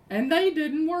it, and they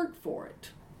didn't work for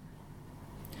it.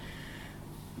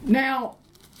 Now,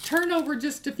 turn over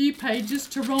just a few pages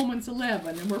to Romans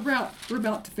 11, and we're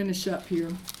about to finish up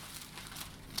here.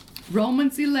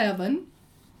 Romans 11,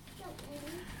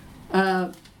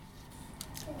 5,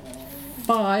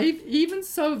 even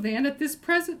so then, at this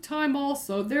present time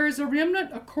also, there is a remnant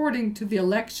according to the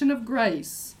election of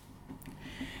grace.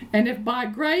 And if by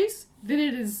grace, then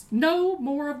it is no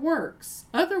more of works.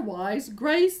 Otherwise,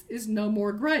 grace is no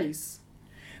more grace.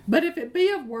 But if it be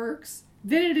of works,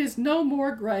 then it is no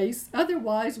more grace.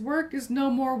 Otherwise, work is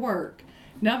no more work.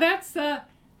 Now that's a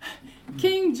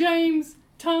King James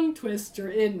tongue twister,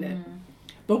 isn't it?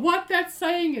 But what that's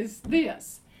saying is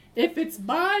this.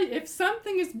 If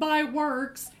something is by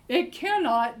works, it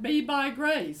cannot be by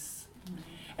grace.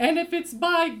 And if it's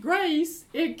by grace,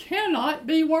 it cannot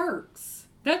be works.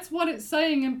 That's what it's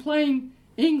saying in plain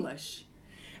English.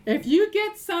 If you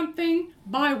get something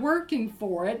by working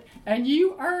for it and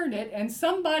you earn it and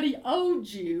somebody owed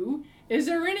you, is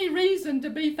there any reason to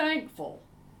be thankful?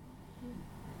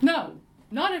 No,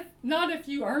 not if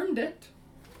you earned it.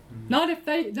 Not if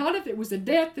it was a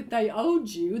debt that they owed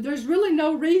you. There's really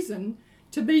no reason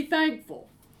to be thankful.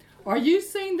 Are you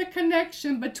seeing the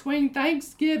connection between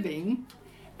thanksgiving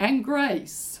and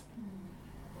grace?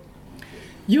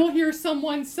 You'll hear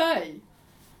someone say,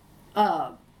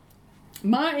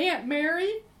 my Aunt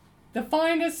Mary, the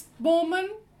finest woman,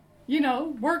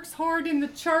 works hard in the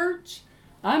church.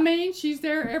 I mean, she's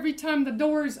there every time the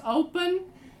door is open.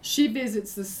 She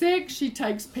visits the sick. She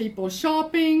takes people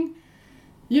shopping.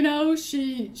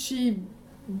 She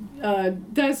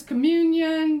does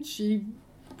communion. She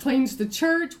cleans the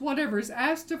church, whatever is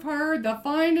asked of her. The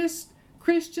finest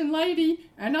Christian lady.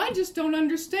 And I just don't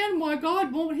understand why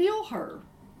God won't heal her.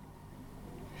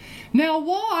 Now,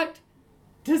 what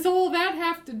does all that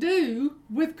have to do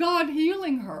with God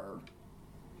healing her?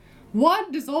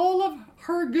 What does all of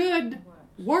her good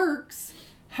works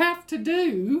have to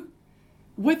do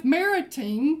with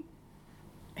meriting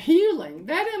healing?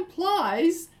 That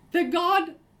implies that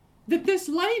this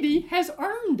lady has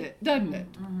earned it, doesn't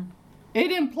it? Mm-hmm.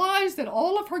 It implies that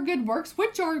all of her good works,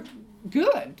 which are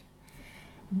good,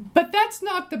 but that's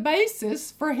not the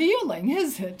basis for healing,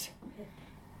 is it?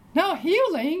 No,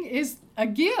 healing is a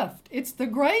gift. It's the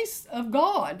grace of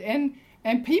God. And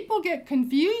people get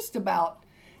confused about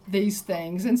these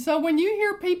things. And so when you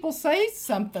hear people say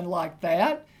something like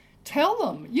that, tell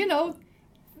them,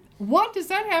 what does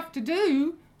that have to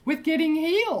do with getting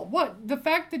healed? The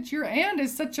fact that your aunt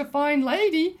is such a fine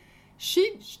lady,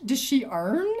 has she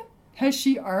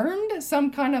earned some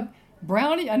kind of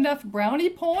enough brownie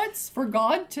points for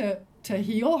God to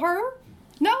heal her?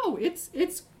 No, it's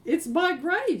by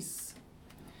grace.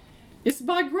 It's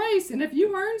by grace. And if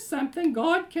you earn something,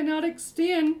 God cannot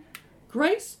extend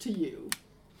grace to you.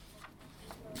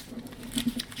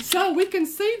 So we can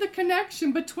see the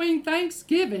connection between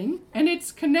thanksgiving and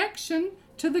its connection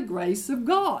to the grace of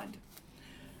God.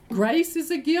 Grace is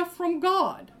a gift from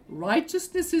God.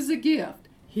 Righteousness is a gift.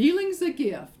 Healing's a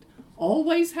gift.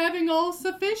 Always having all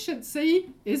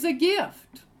sufficiency is a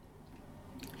gift.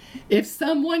 If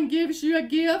someone gives you a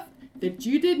gift that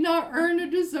you did not earn or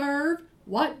deserve,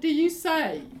 what do you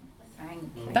say?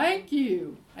 Thank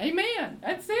you. Amen.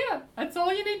 That's it. That's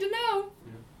all you need to know.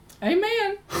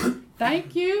 Amen.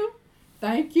 Thank you.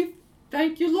 Thank you.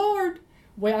 Thank you, Lord.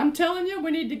 Well, I'm telling you,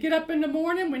 we need to get up in the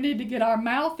morning. We need to get our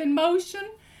mouth in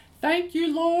motion. Thank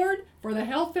you, Lord, for the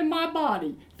health in my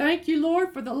body. Thank you,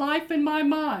 Lord, for the life in my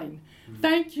mind.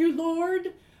 Thank you,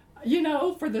 Lord,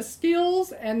 for the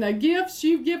skills and the gifts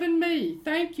you've given me.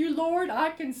 Thank you, Lord,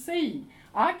 I can see.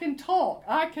 I can talk.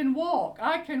 I can walk.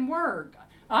 I can work.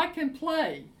 I can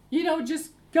play.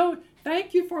 Just go.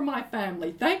 Thank you for my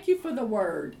family. Thank you for the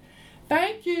word.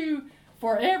 Thank you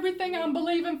for everything I'm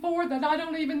believing for that I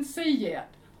don't even see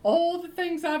yet. All the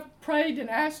things I've prayed and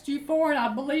asked you for and I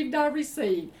believed I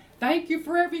received. Thank you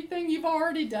for everything you've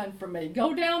already done for me.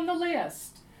 Go down the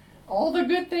list. All the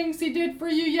good things he did for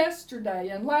you yesterday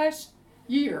and last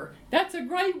year. That's a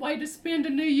great way to spend a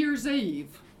New Year's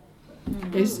Eve.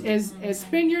 Is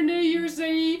spend your New Year's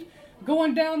Eve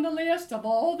going down the list of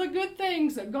all the good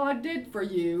things that God did for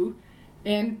you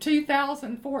in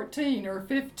 2014 or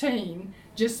 15.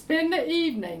 Just spend the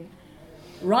evening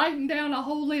writing down a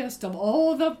whole list of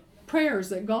all the prayers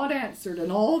that God answered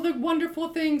and all the wonderful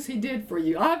things He did for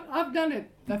you. I've done it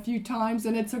a few times,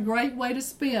 and it's a great way to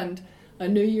spend a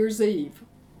New Year's Eve.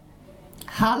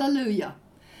 Hallelujah.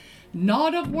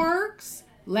 Not of works,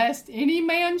 lest any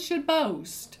man should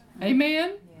boast.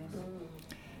 Amen? Yes.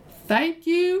 Thank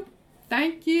you,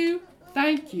 thank you,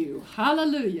 thank you.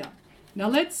 Hallelujah. Now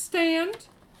let's stand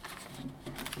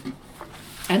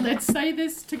and let's say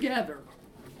this together.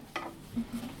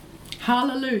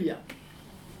 Hallelujah.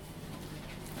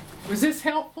 Was this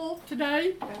helpful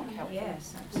today?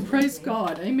 Yes, absolutely. Praise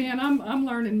God. Amen. I'm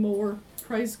learning more.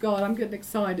 Praise God. I'm getting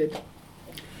excited.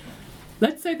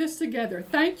 Let's say this together.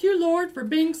 Thank you, Lord, for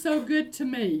being so good to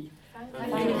me.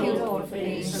 Thank you, Lord, for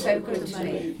being so good to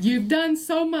me. You've done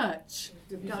so much.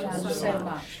 You've done so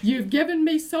much. You've given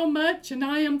me so much, and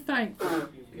I am thankful.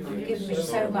 You've given me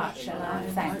so much, and I'm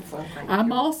thankful.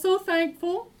 I'm also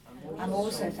thankful I'm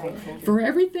also thankful for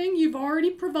everything you've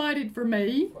already provided for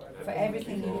me for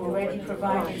everything you've already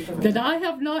provided for me that I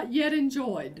have not yet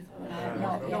enjoyed. and I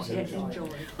have not yet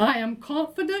enjoyed. I am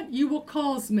confident you will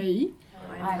cause me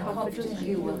I am confident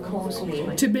you will cause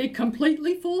me to be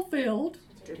completely fulfilled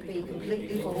to be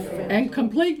completely fulfilled and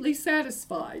completely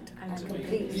satisfied. and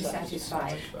completely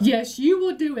satisfied. Yes, you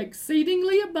will do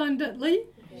exceedingly abundantly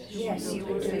Yes, you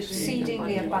will do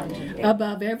exceedingly abundantly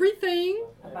above everything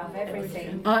above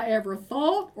everything I ever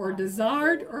thought or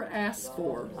desired or asked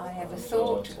for. I ever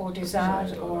thought or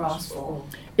desired or asked for.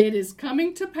 It is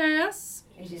coming to pass.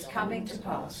 It is coming to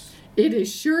pass. It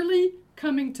is surely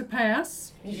coming to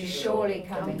pass. It is surely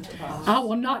coming to pass. I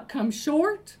will not come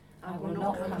short. I will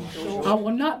not come short. I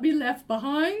will not be left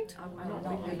behind. I will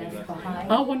not be left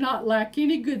behind. I will not lack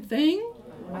any good thing,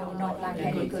 I will not lack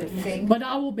any good thing, but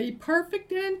I will be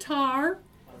perfect and entire,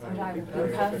 but I will be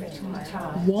perfect and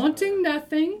entire, wanting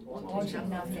nothing, wanting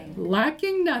nothing,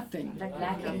 lacking nothing.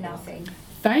 lacking nothing.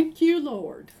 Thank you,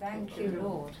 Lord. Thank you,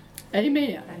 Lord.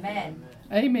 Amen. Amen.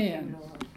 Amen.